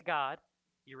 Reject God,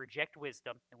 you reject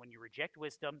wisdom, and when you reject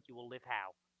wisdom, you will live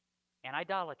how? In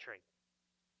idolatry.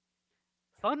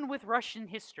 Fun with Russian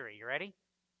history. You ready?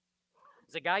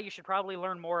 There's a guy you should probably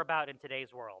learn more about in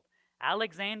today's world.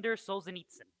 Alexander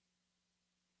Solzhenitsyn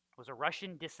was a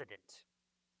Russian dissident.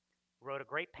 Wrote a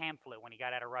great pamphlet when he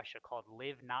got out of Russia called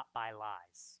Live Not by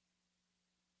Lies.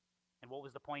 And what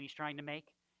was the point he's trying to make?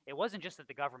 It wasn't just that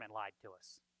the government lied to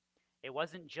us. It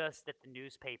wasn't just that the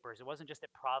newspapers, it wasn't just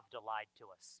that Pravda lied to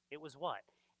us. It was what?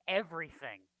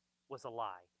 Everything was a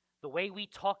lie. The way we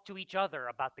talk to each other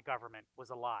about the government was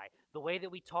a lie. The way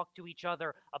that we talk to each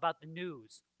other about the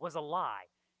news was a lie.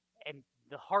 And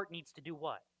the heart needs to do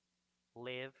what?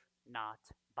 Live not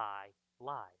by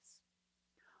lies.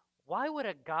 Why would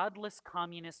a godless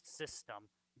communist system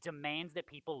demand that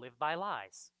people live by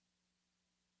lies?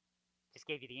 Just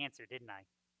gave you the answer, didn't I?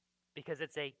 Because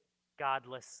it's a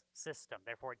godless system.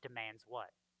 Therefore, it demands what?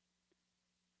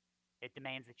 It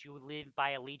demands that you live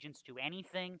by allegiance to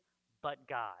anything but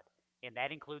God. And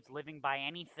that includes living by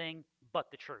anything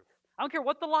but the truth. I don't care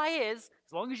what the lie is.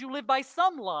 As long as you live by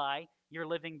some lie, you're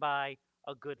living by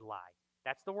a good lie.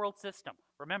 That's the world system.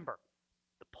 Remember,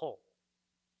 the pull.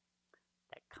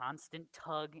 That constant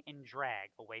tug and drag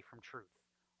away from truth,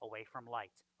 away from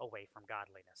light, away from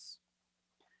godliness.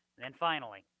 And then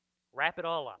finally, wrap it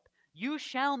all up. You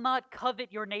shall not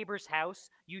covet your neighbor's house.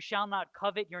 You shall not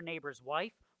covet your neighbor's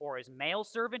wife, or his male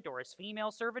servant, or his female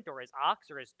servant, or his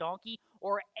ox, or his donkey,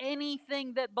 or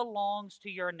anything that belongs to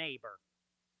your neighbor.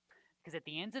 Because at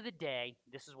the end of the day,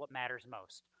 this is what matters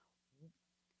most.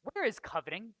 Where is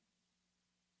coveting?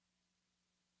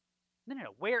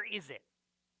 No. Where is it?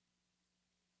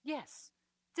 Yes,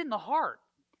 it's in the heart.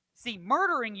 See,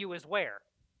 murdering you is where?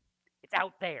 It's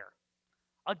out there.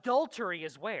 Adultery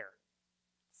is where?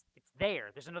 It's there.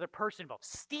 There's another person involved.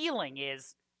 Stealing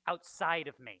is outside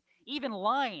of me. Even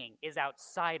lying is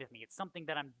outside of me. It's something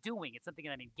that I'm doing. It's something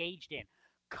that I'm engaged in.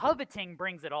 Coveting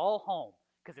brings it all home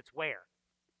because it's where?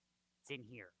 It's in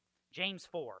here. James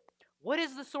 4. What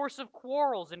is the source of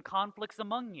quarrels and conflicts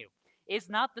among you? Is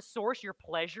not the source your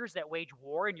pleasures that wage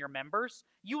war in your members?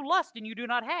 You lust and you do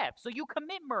not have, so you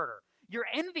commit murder. You're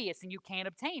envious and you can't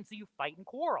obtain, so you fight and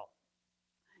quarrel.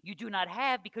 You do not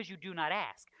have because you do not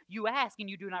ask. You ask and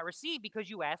you do not receive because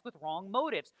you ask with wrong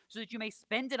motives, so that you may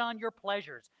spend it on your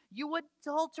pleasures. You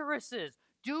adulteresses,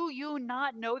 do you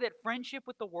not know that friendship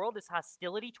with the world is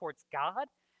hostility towards God?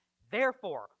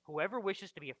 Therefore, whoever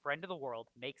wishes to be a friend of the world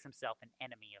makes himself an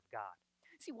enemy of God.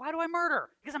 See, why do I murder?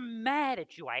 Because I'm mad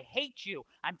at you. I hate you.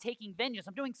 I'm taking vengeance.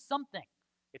 I'm doing something.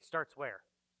 It starts where?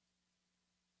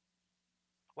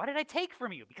 Why did I take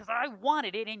from you? Because I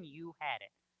wanted it and you had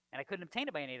it. And I couldn't obtain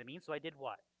it by any of the means, so I did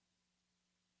what?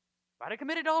 Why did I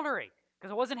commit adultery?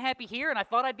 Because I wasn't happy here and I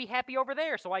thought I'd be happy over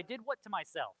there, so I did what to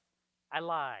myself? I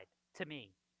lied to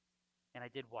me. And I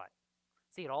did what?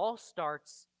 See, it all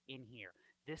starts in here.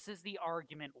 This is the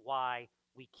argument why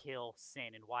we kill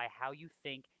sin and why how you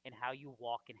think and how you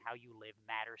walk and how you live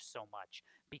matters so much.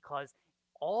 Because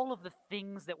all of the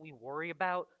things that we worry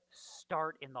about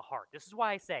start in the heart. This is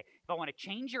why I say, if I want to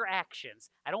change your actions,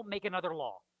 I don't make another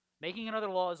law. Making another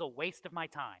law is a waste of my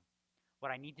time.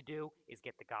 What I need to do is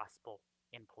get the gospel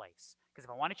in place. Because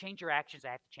if I want to change your actions,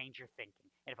 I have to change your thinking.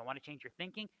 And if I want to change your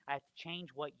thinking, I have to change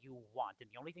what you want. And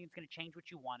the only thing that's going to change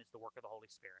what you want is the work of the Holy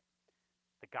Spirit,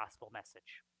 the gospel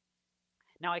message.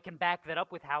 Now, I can back that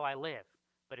up with how I live,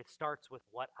 but it starts with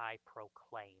what I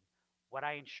proclaim, what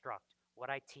I instruct,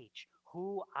 what I teach,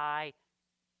 who I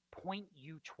point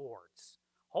you towards.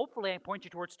 Hopefully, I point you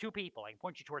towards two people. I can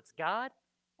point you towards God,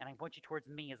 and I can point you towards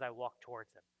me as I walk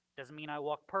towards him. Doesn't mean I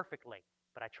walk perfectly,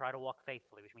 but I try to walk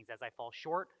faithfully, which means as I fall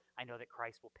short, I know that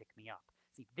Christ will pick me up.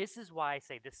 See, this is why I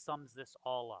say this sums this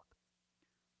all up.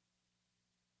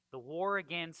 The war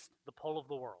against the pull of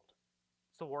the world.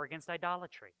 It's the war against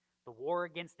idolatry, the war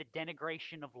against the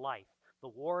denigration of life, the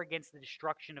war against the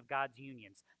destruction of God's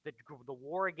unions, the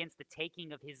war against the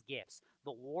taking of his gifts,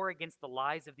 the war against the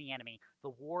lies of the enemy, the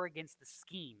war against the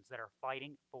schemes that are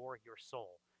fighting for your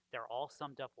soul. They're all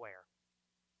summed up where?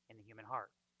 In the human heart.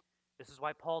 This is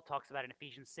why Paul talks about in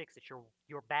Ephesians 6 that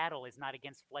your battle is not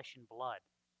against flesh and blood,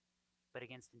 but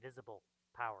against invisible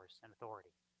powers and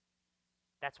authority.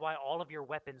 That's why all of your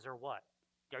weapons are what?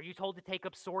 Are you told to take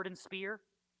up sword and spear?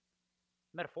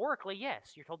 Metaphorically,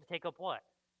 yes. You're told to take up what?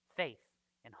 Faith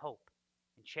and hope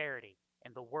and charity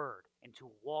and the word, and to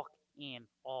walk in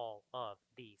all of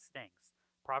these things.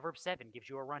 Proverbs 7 gives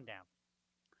you a rundown.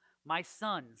 My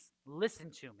sons,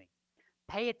 listen to me.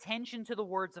 Pay attention to the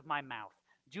words of my mouth.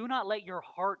 Do not let your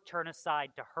heart turn aside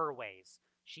to her ways.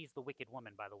 She's the wicked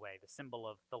woman, by the way, the symbol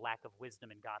of the lack of wisdom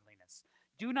and godliness.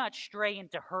 Do not stray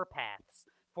into her paths,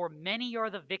 for many are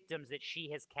the victims that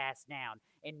she has cast down,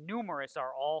 and numerous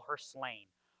are all her slain.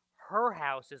 Her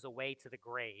house is a way to the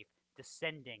grave,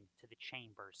 descending to the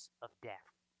chambers of death.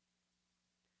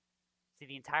 See,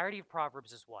 the entirety of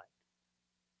Proverbs is what?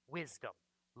 Wisdom.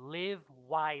 Live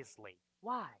wisely.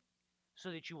 Why?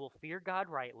 So that you will fear God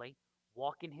rightly,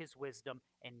 walk in his wisdom,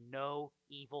 and know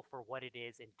evil for what it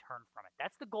is and turn from it.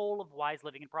 That's the goal of wise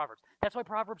living in Proverbs. That's why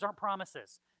Proverbs aren't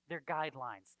promises. They're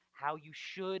guidelines, how you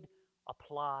should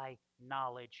apply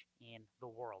knowledge in the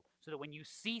world. So that when you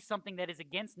see something that is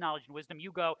against knowledge and wisdom,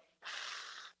 you go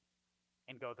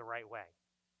and go the right way.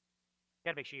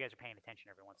 Got to make sure you guys are paying attention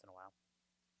every once in a while.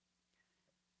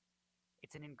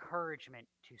 It's an encouragement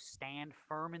to stand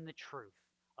firm in the truth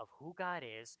of who God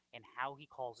is and how he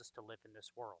calls us to live in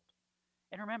this world.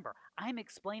 And remember, I'm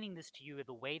explaining this to you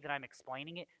the way that I'm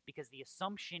explaining it because the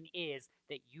assumption is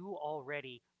that you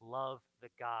already love the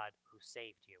God who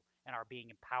saved you and are being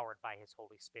empowered by his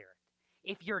Holy Spirit.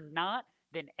 If you're not,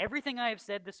 then everything I have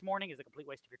said this morning is a complete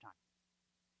waste of your time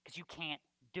because you can't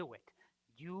do it.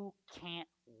 You can't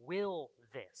will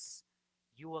this.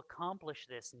 You accomplish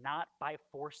this not by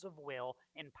force of will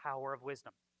and power of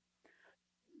wisdom.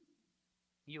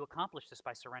 You accomplish this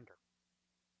by surrender.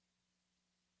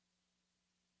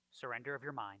 Surrender of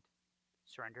your mind,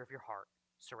 surrender of your heart,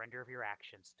 surrender of your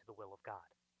actions to the will of God.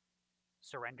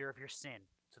 Surrender of your sin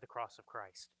to the cross of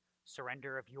Christ.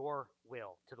 Surrender of your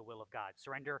will to the will of God.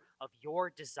 Surrender of your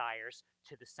desires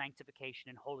to the sanctification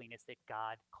and holiness that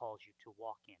God calls you to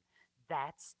walk in.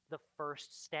 That's the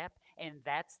first step, and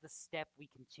that's the step we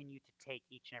continue to take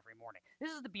each and every morning.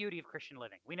 This is the beauty of Christian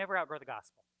living. We never outgrow the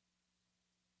gospel.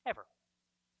 Ever.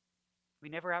 We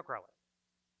never outgrow it.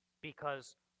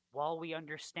 Because while we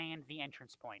understand the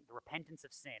entrance point, the repentance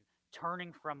of sin,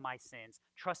 turning from my sins,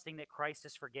 trusting that Christ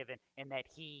is forgiven and that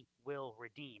he will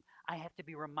redeem, I have to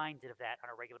be reminded of that on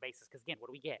a regular basis. Because again, what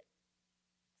do we get?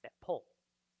 It's that pull.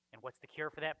 And what's the cure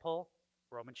for that pull?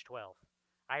 Romans 12.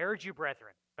 I urge you,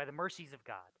 brethren, by the mercies of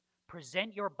God,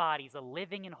 present your bodies a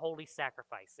living and holy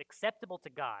sacrifice, acceptable to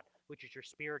God, which is your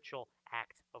spiritual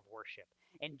act of worship.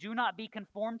 And do not be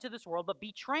conformed to this world, but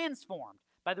be transformed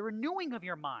by the renewing of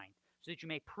your mind, so that you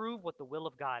may prove what the will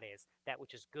of God is, that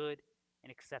which is good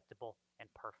and acceptable and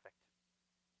perfect.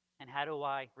 And how do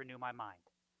I renew my mind?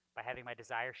 By having my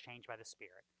desires changed by the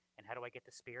Spirit. And how do I get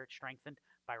the Spirit strengthened?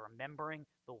 By remembering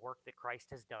the work that Christ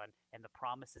has done and the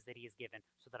promises that he has given,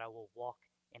 so that I will walk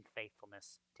in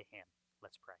faithfulness to him.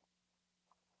 Let's pray.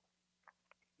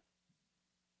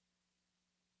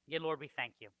 Again, Lord, we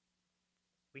thank you.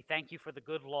 We thank you for the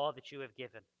good law that you have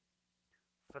given,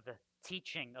 for the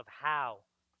teaching of how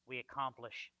we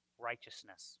accomplish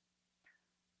righteousness,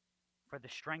 for the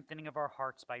strengthening of our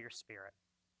hearts by your Spirit,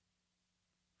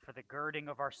 for the girding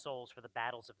of our souls for the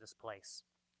battles of this place.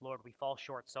 Lord, we fall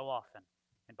short so often,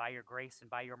 and by your grace and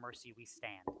by your mercy we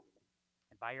stand.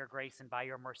 And by your grace and by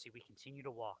your mercy we continue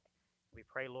to walk. We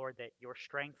pray, Lord, that your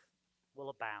strength will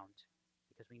abound,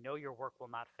 because we know your work will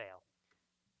not fail.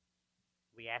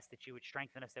 We ask that you would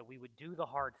strengthen us, that we would do the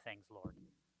hard things, Lord,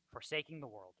 forsaking the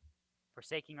world,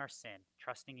 forsaking our sin,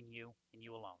 trusting in you and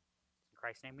you alone. In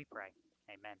Christ's name we pray.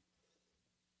 Amen.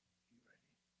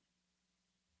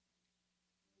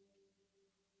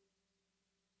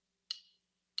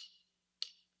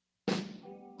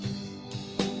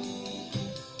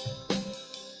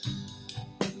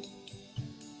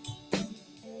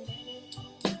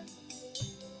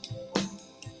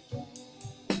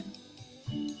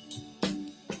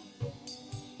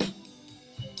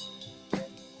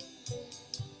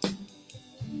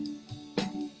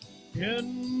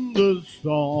 In the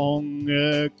song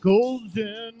echoes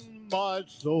in my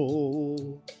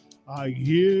soul, I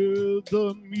hear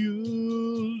the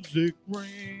music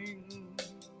ring.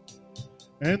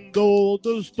 And though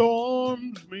the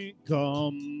storms may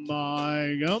come,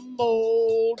 I am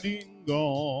holding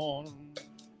on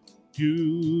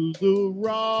to the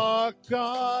rock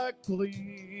I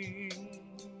cling.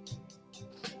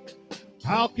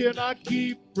 How can I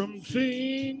keep from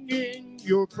singing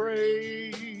your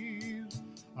praise?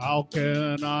 How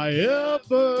can I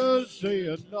ever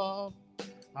say enough?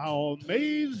 How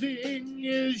amazing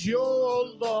is your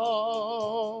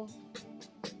love?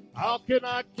 How can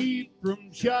I keep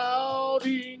from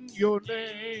shouting your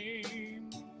name?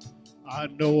 I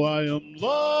know I am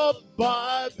loved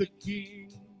by the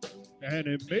King, and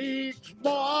it makes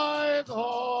my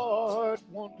heart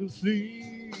want to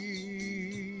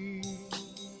sing.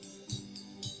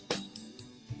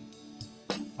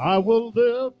 I will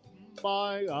lift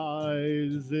my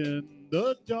eyes in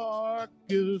the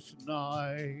darkest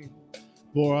night,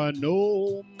 for I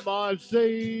know my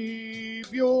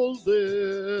Savior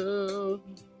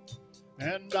lives,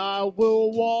 and I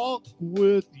will walk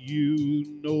with you,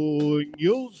 knowing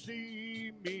you'll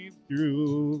see me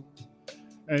through,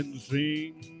 and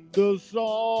sing the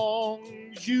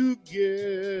songs you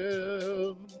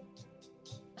give.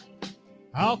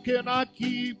 How can I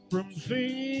keep from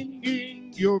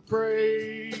singing your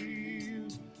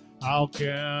praise? How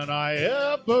can I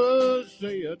ever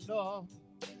say enough?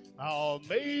 How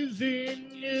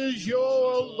amazing is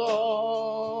your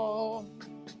love?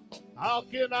 How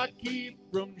can I keep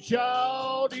from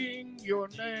shouting your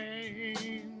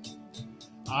name?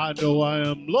 I know I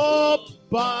am loved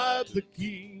by the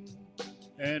King,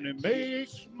 and it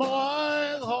makes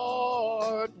my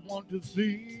heart want to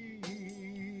sing.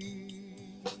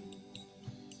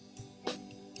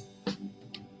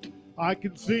 I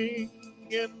can sing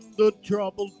in the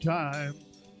troubled time,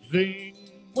 sing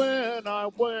when I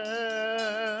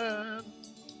win.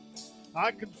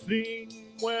 I can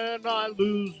sing when I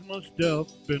lose my step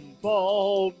and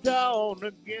fall down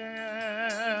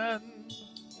again.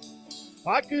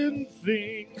 I can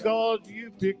sing 'cause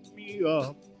you picked me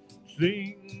up,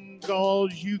 sing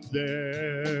 'cause you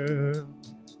there.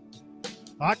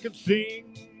 I can sing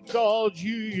 'cause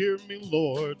you hear me,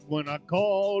 Lord, when I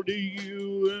call to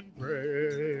you in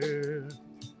prayer.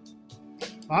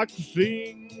 I can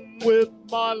sing with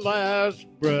my last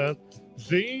breath,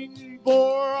 sing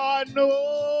for I know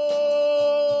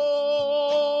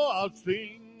I'll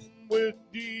sing with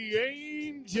the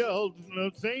angels and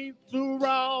the saints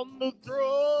around the throne.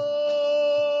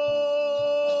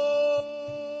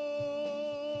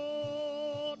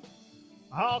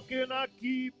 How can I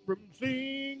keep from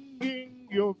singing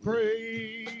your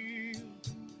praise?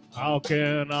 How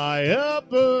can I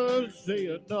ever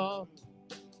say enough?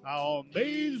 How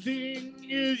amazing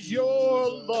is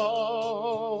your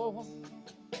love?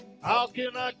 How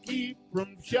can I keep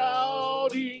from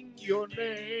shouting your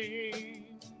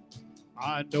name?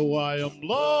 I know I am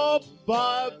loved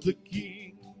by the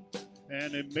King,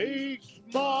 and it makes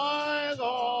my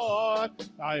heart.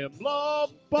 I am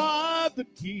loved by the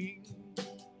King,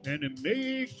 and it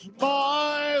makes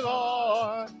my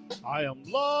heart. I am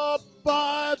loved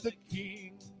by the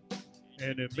King,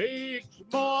 and it makes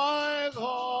my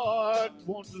heart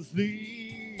want to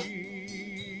sing.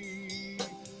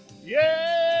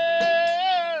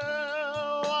 Yeah,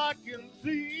 I can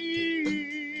see.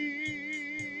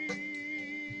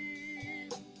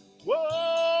 Whoa,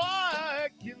 I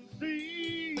can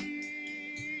see.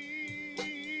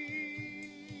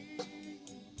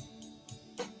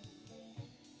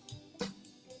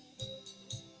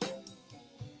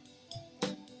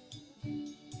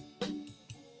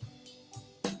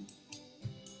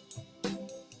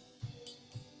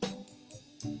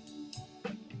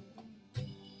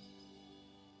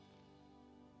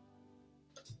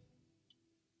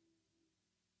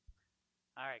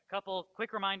 All right, couple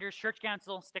quick reminders. Church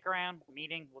council, stick around.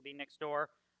 Meeting will be next door.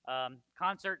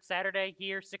 Concert Saturday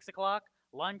here, 6 o'clock.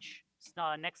 Lunch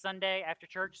next Sunday after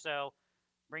church. So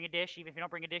bring a dish. Even if you don't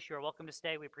bring a dish, you are welcome to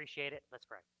stay. We appreciate it. Let's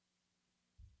pray.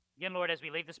 Again, Lord, as we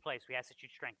leave this place, we ask that you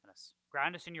strengthen us.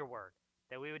 Ground us in your word,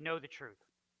 that we would know the truth,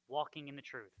 walking in the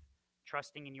truth,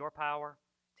 trusting in your power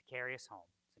to carry us home.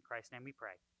 It's in Christ's name we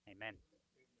pray. Amen.